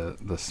 to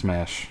the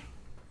Smash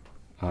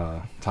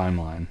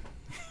timeline.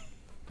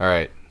 All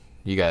right.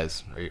 You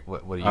guys,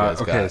 what do you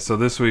guys okay, got? so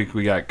this week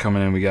we got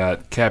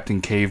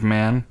Captain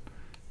Caveman,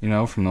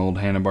 from the old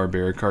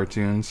Hanna-Barbera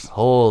cartoons.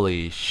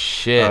 Holy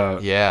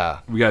shit! Yeah,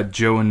 We got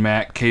Joe and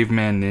Mac,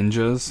 Caveman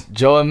Ninjas,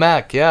 Joe and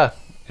Mac. Yeah,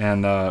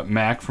 and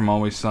Mac from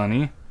Always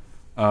Sunny.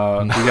 We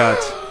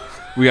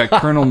got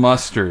Colonel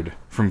Mustard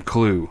from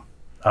Clue.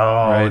 Oh,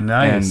 Right?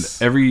 nice.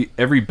 And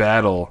every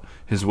battle,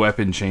 his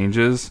weapon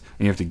changes,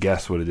 and you have to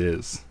guess what it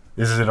is.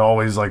 Is it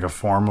always like a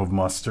form of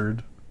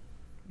mustard?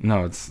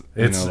 No, it's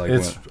It's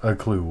what? a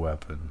clue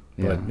weapon.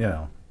 Yeah.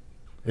 But,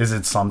 is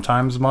it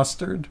sometimes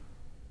mustard?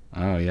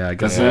 Oh yeah, I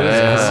guess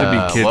Yeah. this would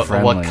be kid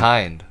friendly. What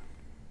kind?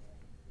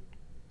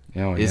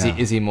 Oh, Is yeah.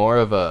 he more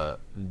of a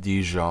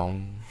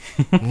Dijon?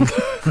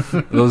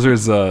 Those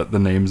are the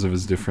names of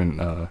his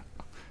different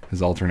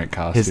his alternate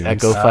costumes. His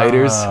Echo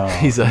Fighters. Oh,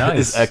 He's nice.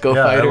 his Echo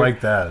yeah, Fighter. I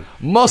like that.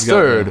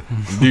 Mustard.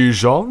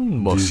 Dijon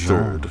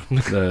mustard.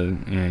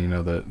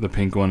 The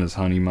pink one is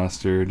honey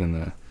mustard, and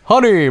the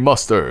Honey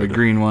mustard.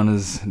 green one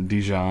is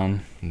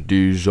Dijon.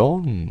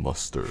 Dijon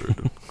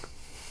mustard.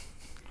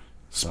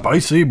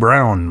 Spicy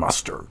brown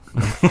mustard.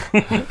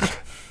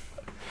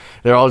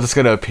 They're all just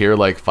gonna appear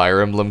like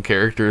Fire Emblem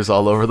characters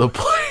all over the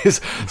place.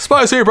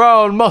 Spicy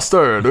brown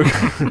mustard.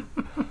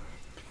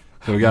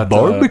 So we got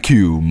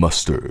Barbecue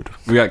mustard.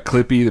 we got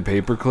Clippy the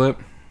paperclip,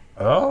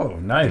 Oh,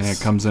 nice. and it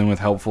comes in with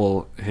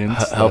helpful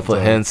hints. Helpful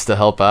that, hints to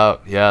help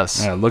out.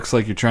 Yes. Yeah, it looks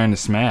like you're trying to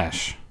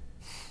smash.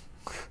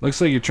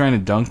 Looks like you're trying to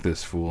dunk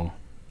this fool.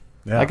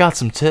 Yeah. I got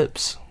some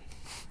tips.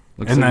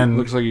 Looks And like, then-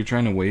 looks like you're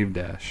trying to wave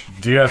dash.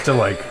 Do you have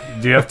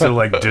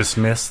to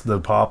dismiss the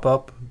pop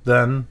up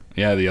then?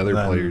 Yeah, the other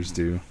Then- players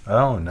do.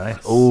 Oh,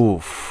 nice.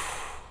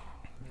 Oof.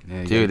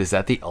 Yeah, Dude, is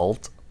that the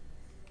ult?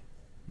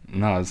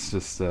 No, it's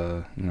just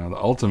the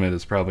ultimate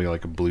is probably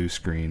like a blue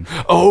screen.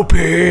 OP!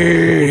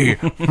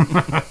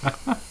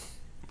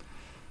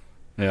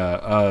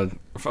 Yeah.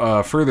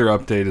 Further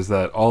update is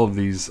that all of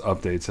these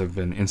updates have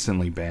been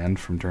instantly banned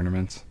from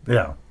tournaments.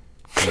 Yeah.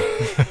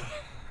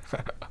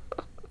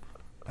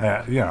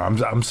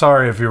 I'm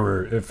sorry if you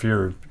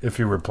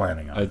were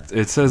planning on it.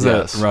 It says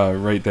Yes. that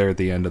right there at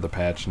the end of the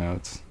patch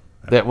notes.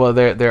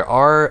 There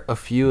are a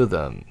few of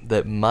them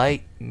that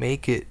might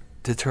make it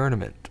to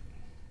tournament.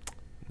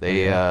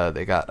 They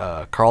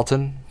got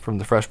Carlton from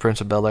the Fresh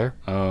Prince of Bel-Air.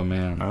 Oh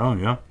man, Oh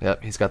yeah.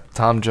 Yep, he's got the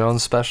Tom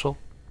Jones special.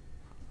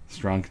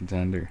 strong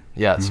contender.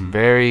 Yes,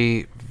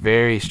 very,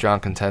 very strong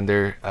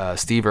contender.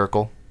 Steve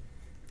Urkel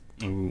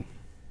Ooh.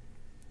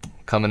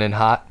 coming in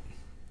hot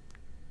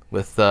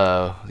with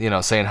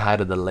saying hi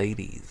to the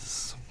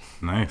ladies.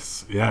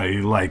 Nice. Yeah, he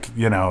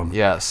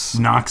Yes.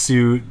 knocks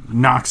you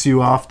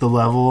off the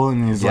level,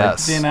 and he's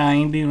Yes. like, "Did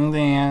I do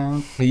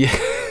that?" Yeah.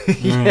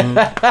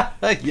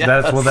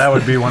 Yes. That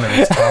would be one of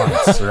his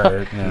taunts,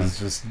 right? It's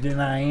just, "Did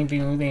I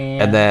do that?"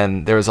 And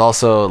then there was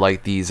also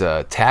like these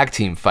tag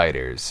team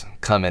fighters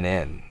coming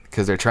in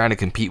because they're trying to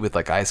compete with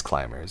like Ice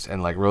Climbers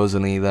and like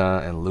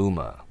Rosalina and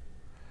Luma.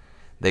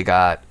 They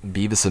got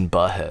Beavis and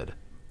Butthead.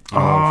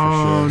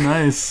 Oh,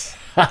 nice.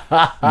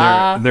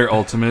 Their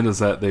ultimate is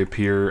that they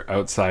appear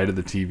outside of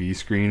the TV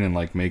screen and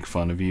like make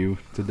fun of you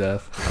to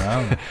death.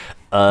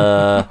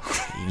 Wow.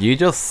 You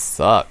just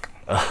suck.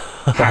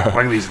 Look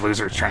at these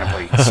losers trying to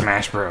play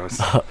Smash Bros.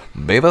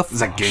 Babies?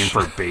 It's a game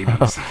for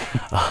babies.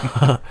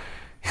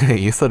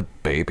 You said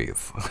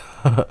babies.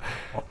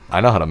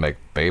 I know how to make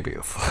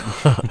babies.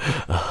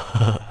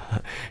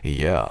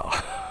 Yeah.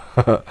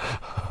 All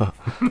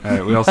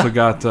right, we also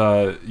got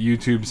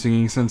YouTube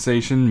singing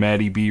sensation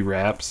Maddie B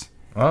raps.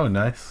 Oh,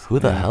 nice. Who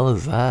the hell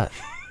is that?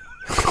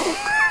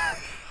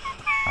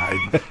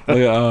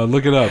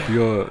 Look it up.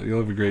 You'll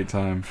have a great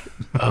time.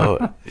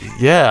 Oh,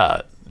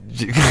 yeah.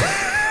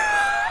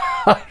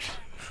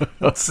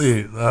 Let's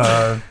see. We've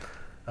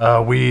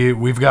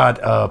got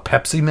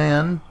Pepsi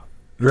Man.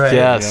 Right.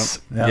 Yes.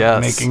 Yeah,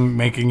 Yes.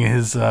 making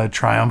his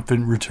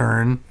triumphant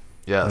return.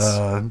 Yes.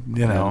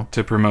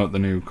 To promote the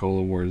new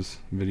Cola Wars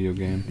video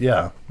game.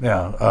 Yeah.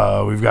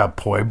 We've got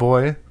Poi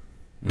Boy.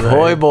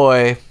 Poi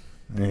Boy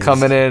He's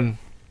coming in.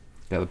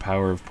 Yeah, the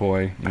power of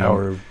Poi.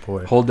 Power of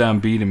Poi. Hold down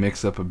B to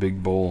mix up a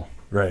big bowl.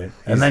 Right.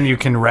 And then you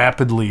can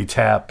rapidly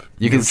tap.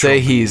 You can say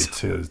neutral B he's-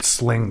 to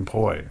sling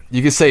Poi.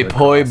 You could say Like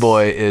Poi us.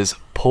 Boy is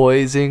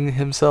poising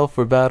himself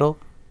for battle.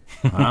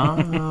 Oh,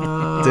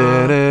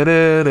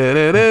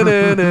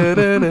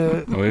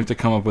 we have to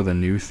come up with a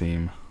new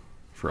theme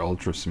for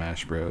Ultra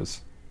Smash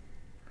Bros.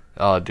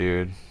 Oh,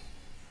 dude.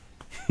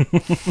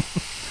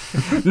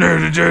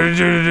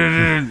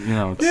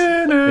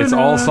 It's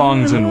all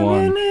songs in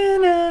one.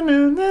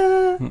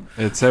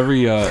 It's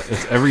every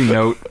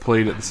note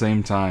played at the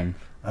same time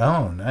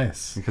Oh,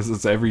 nice. because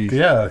it's every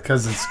Yeah,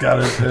 because it's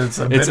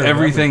a bit it's of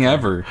everything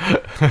ever.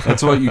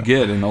 That's what you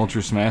get in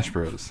Ultra Smash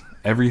Bros.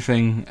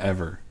 Everything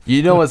ever.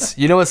 You know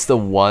what's the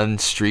one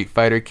Street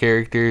Fighter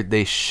character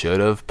they should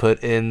have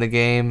put in the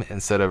game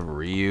instead of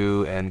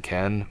Ryu and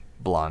Ken?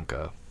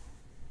 Blanca.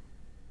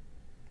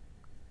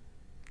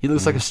 He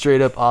looks like a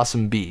straight up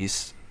awesome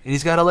beast, and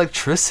he's got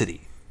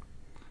electricity.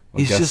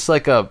 Well, He's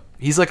like a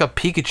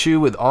Pikachu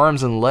with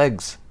arms and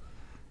legs.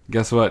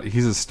 Guess what?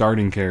 He's a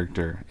starting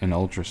character in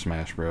Ultra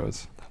Smash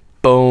Bros.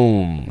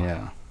 Boom.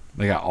 Yeah.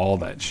 They got all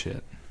that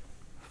shit.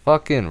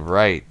 Fucking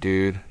right,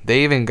 dude.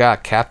 They even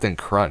got Captain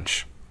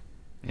Crunch.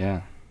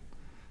 Yeah.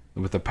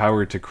 With the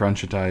power to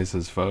crunchitize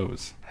his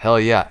foes. Hell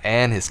yeah,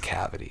 and his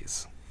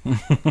cavities.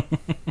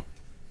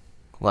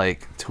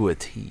 Like, to a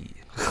T.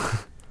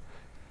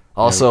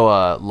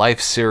 Also,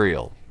 Life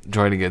Cereal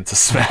joining into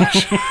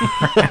Smash.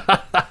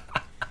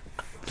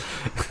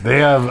 They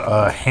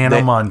have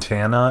Hannah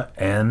Montana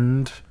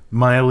and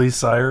Miley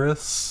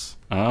Cyrus.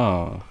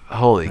 Oh.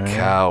 Holy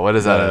cow, what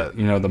is that?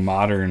 You know, the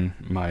modern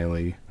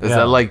Miley. Is Yeah,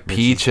 that like which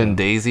Peach is and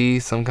Daisy?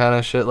 Some kind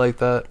of shit like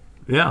that?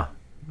 Yeah.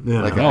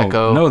 Yeah. Like No,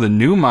 Echo? no, the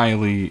new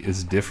Miley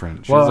is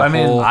different. She Well, has a I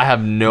mean, whole I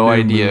have no new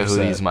idea who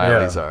moveset. these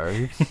Mileys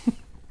Yeah. are.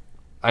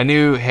 I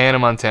knew Hannah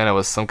Montana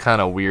was some kind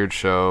of weird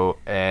show,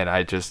 and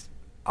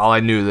all I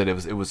knew that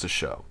it was a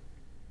show.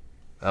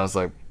 I was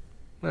like,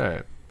 all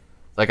right.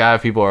 Like, I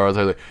have people who are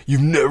like,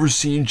 you've never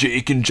seen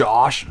Jake and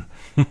Josh?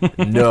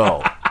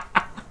 No.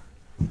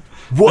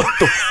 What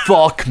the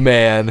fuck,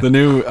 man? The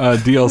new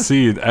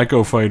DLC, the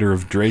Echo Fighter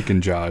of Drake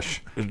and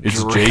Josh.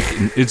 It's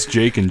Drake.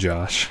 Jake and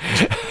Josh.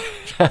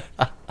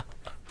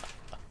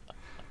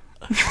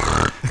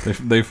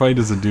 they fight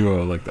as a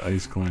duo like the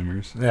Ice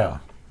Climbers. Yeah.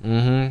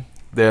 Mm-hmm.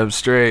 Damn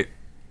straight.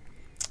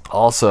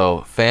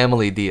 Also,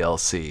 family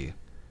DLC,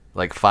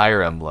 like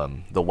Fire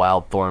Emblem, the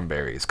Wild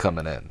Thornberries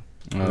coming in.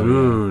 Oh,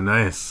 Ooh,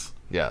 nice.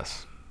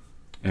 Yes.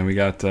 And we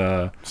got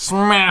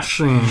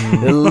Smashing.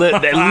 They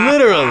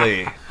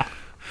literally,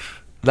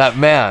 that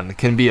man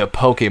can be a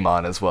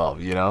Pokemon as well,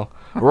 you know?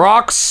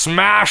 Rock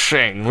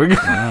smashing. we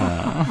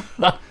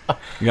got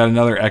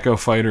another Echo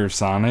Fighter of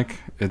Sonic.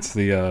 It's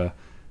the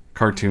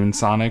cartoon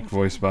Sonic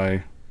voiced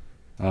by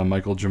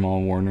Michael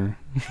Jamal Warner.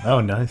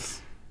 Oh,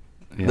 nice.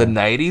 Yeah. The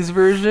 90s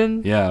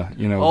version? Yeah,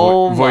 you know,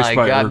 Oh voiced my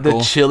by god, Urkel.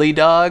 the Chili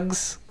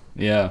Dogs?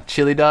 Yeah.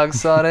 Chili Dog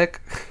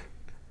Sonic?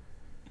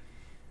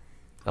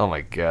 Oh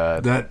my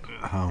god.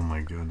 Oh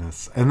my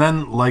goodness. And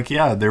then, like,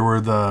 yeah, there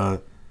were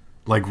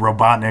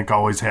Robotnik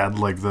always had,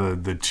 like,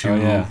 the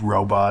two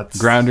robots.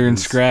 Grounder and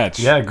Scratch.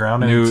 Yeah,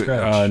 Grounder and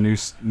Scratch.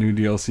 New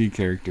DLC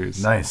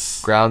characters.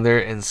 Nice. Grounder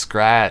and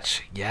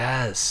Scratch.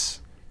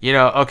 Yes. You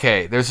know,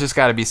 okay, there's just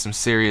got to be some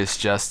serious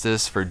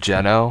justice for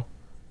Geno.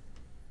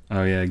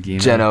 Oh yeah, Gino.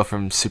 Geno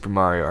from Super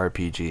Mario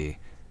RPG.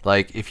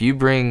 Like, if you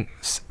bring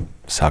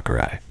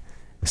Sakurai,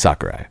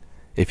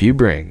 if you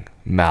bring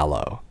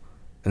Mallow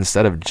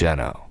instead of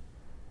Geno,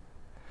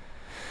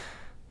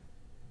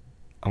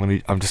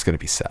 I'm just gonna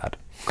be sad.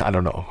 I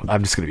don't know.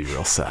 I'm just gonna be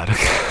real sad.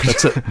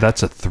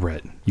 That's a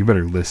threat. You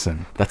better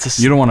listen. That's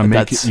You don't want to make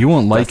that's- it. You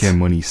won't like that's- him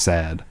when he's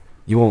sad.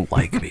 You won't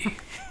like me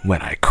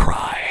when I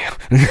cry.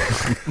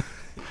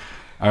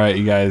 All right,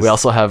 you guys. We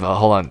also have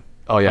hold on.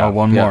 Oh yeah,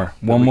 one yeah. more.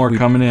 One more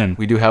coming in.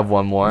 We do have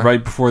one more.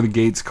 Right before the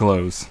gates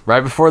close.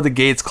 Right before the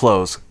gates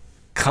close.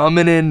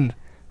 Coming in,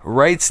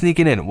 right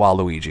sneaking in.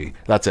 Waluigi.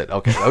 That's it.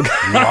 Okay.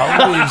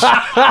 Waluigi.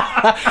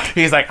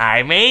 He's like,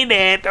 I made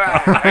it.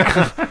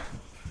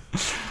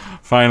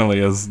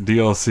 Finally, as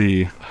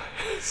DLC.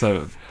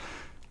 So,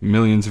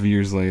 millions of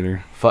years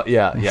later.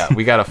 Yeah.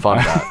 We gotta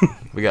fund that.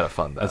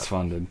 That's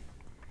funded.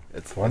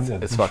 It's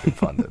funded. It's fucking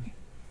funded.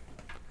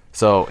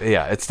 So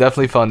yeah, it's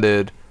definitely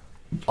funded,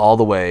 all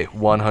the way,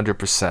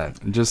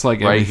 100%. Just like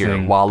Right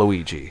everything, here,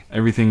 Waluigi.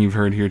 everything you've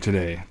heard here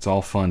today, it's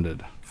all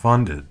funded.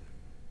 Funded.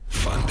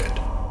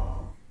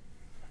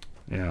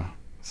 Yeah.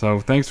 So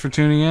thanks for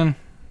tuning in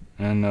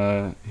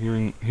and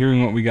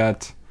hearing what we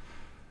got,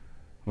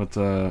 what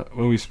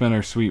we spent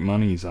our sweet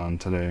monies on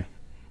today.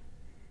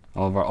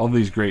 All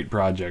these great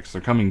projects,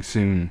 they're coming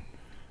soon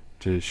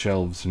to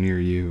shelves near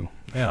you.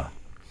 Yeah.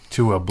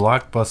 To a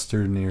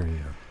Blockbuster near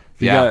you.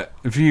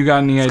 If you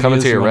got any ideas,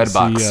 coming to your you wanna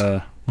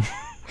Redbox.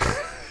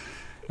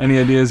 any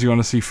ideas you want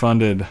to see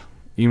funded,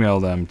 email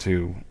them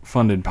to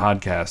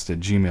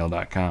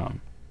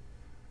fundedpodcast@gmail.com.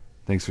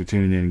 Thanks for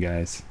tuning in,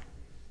 guys.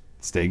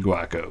 Stay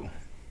guaco.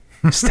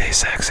 Stay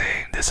sexy.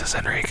 This is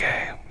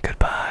Enrique.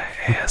 Goodbye.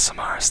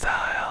 ASMR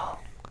style.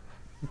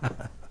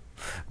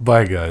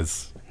 Bye,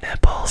 guys.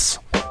 Nipples.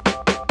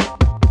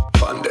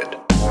 Funded.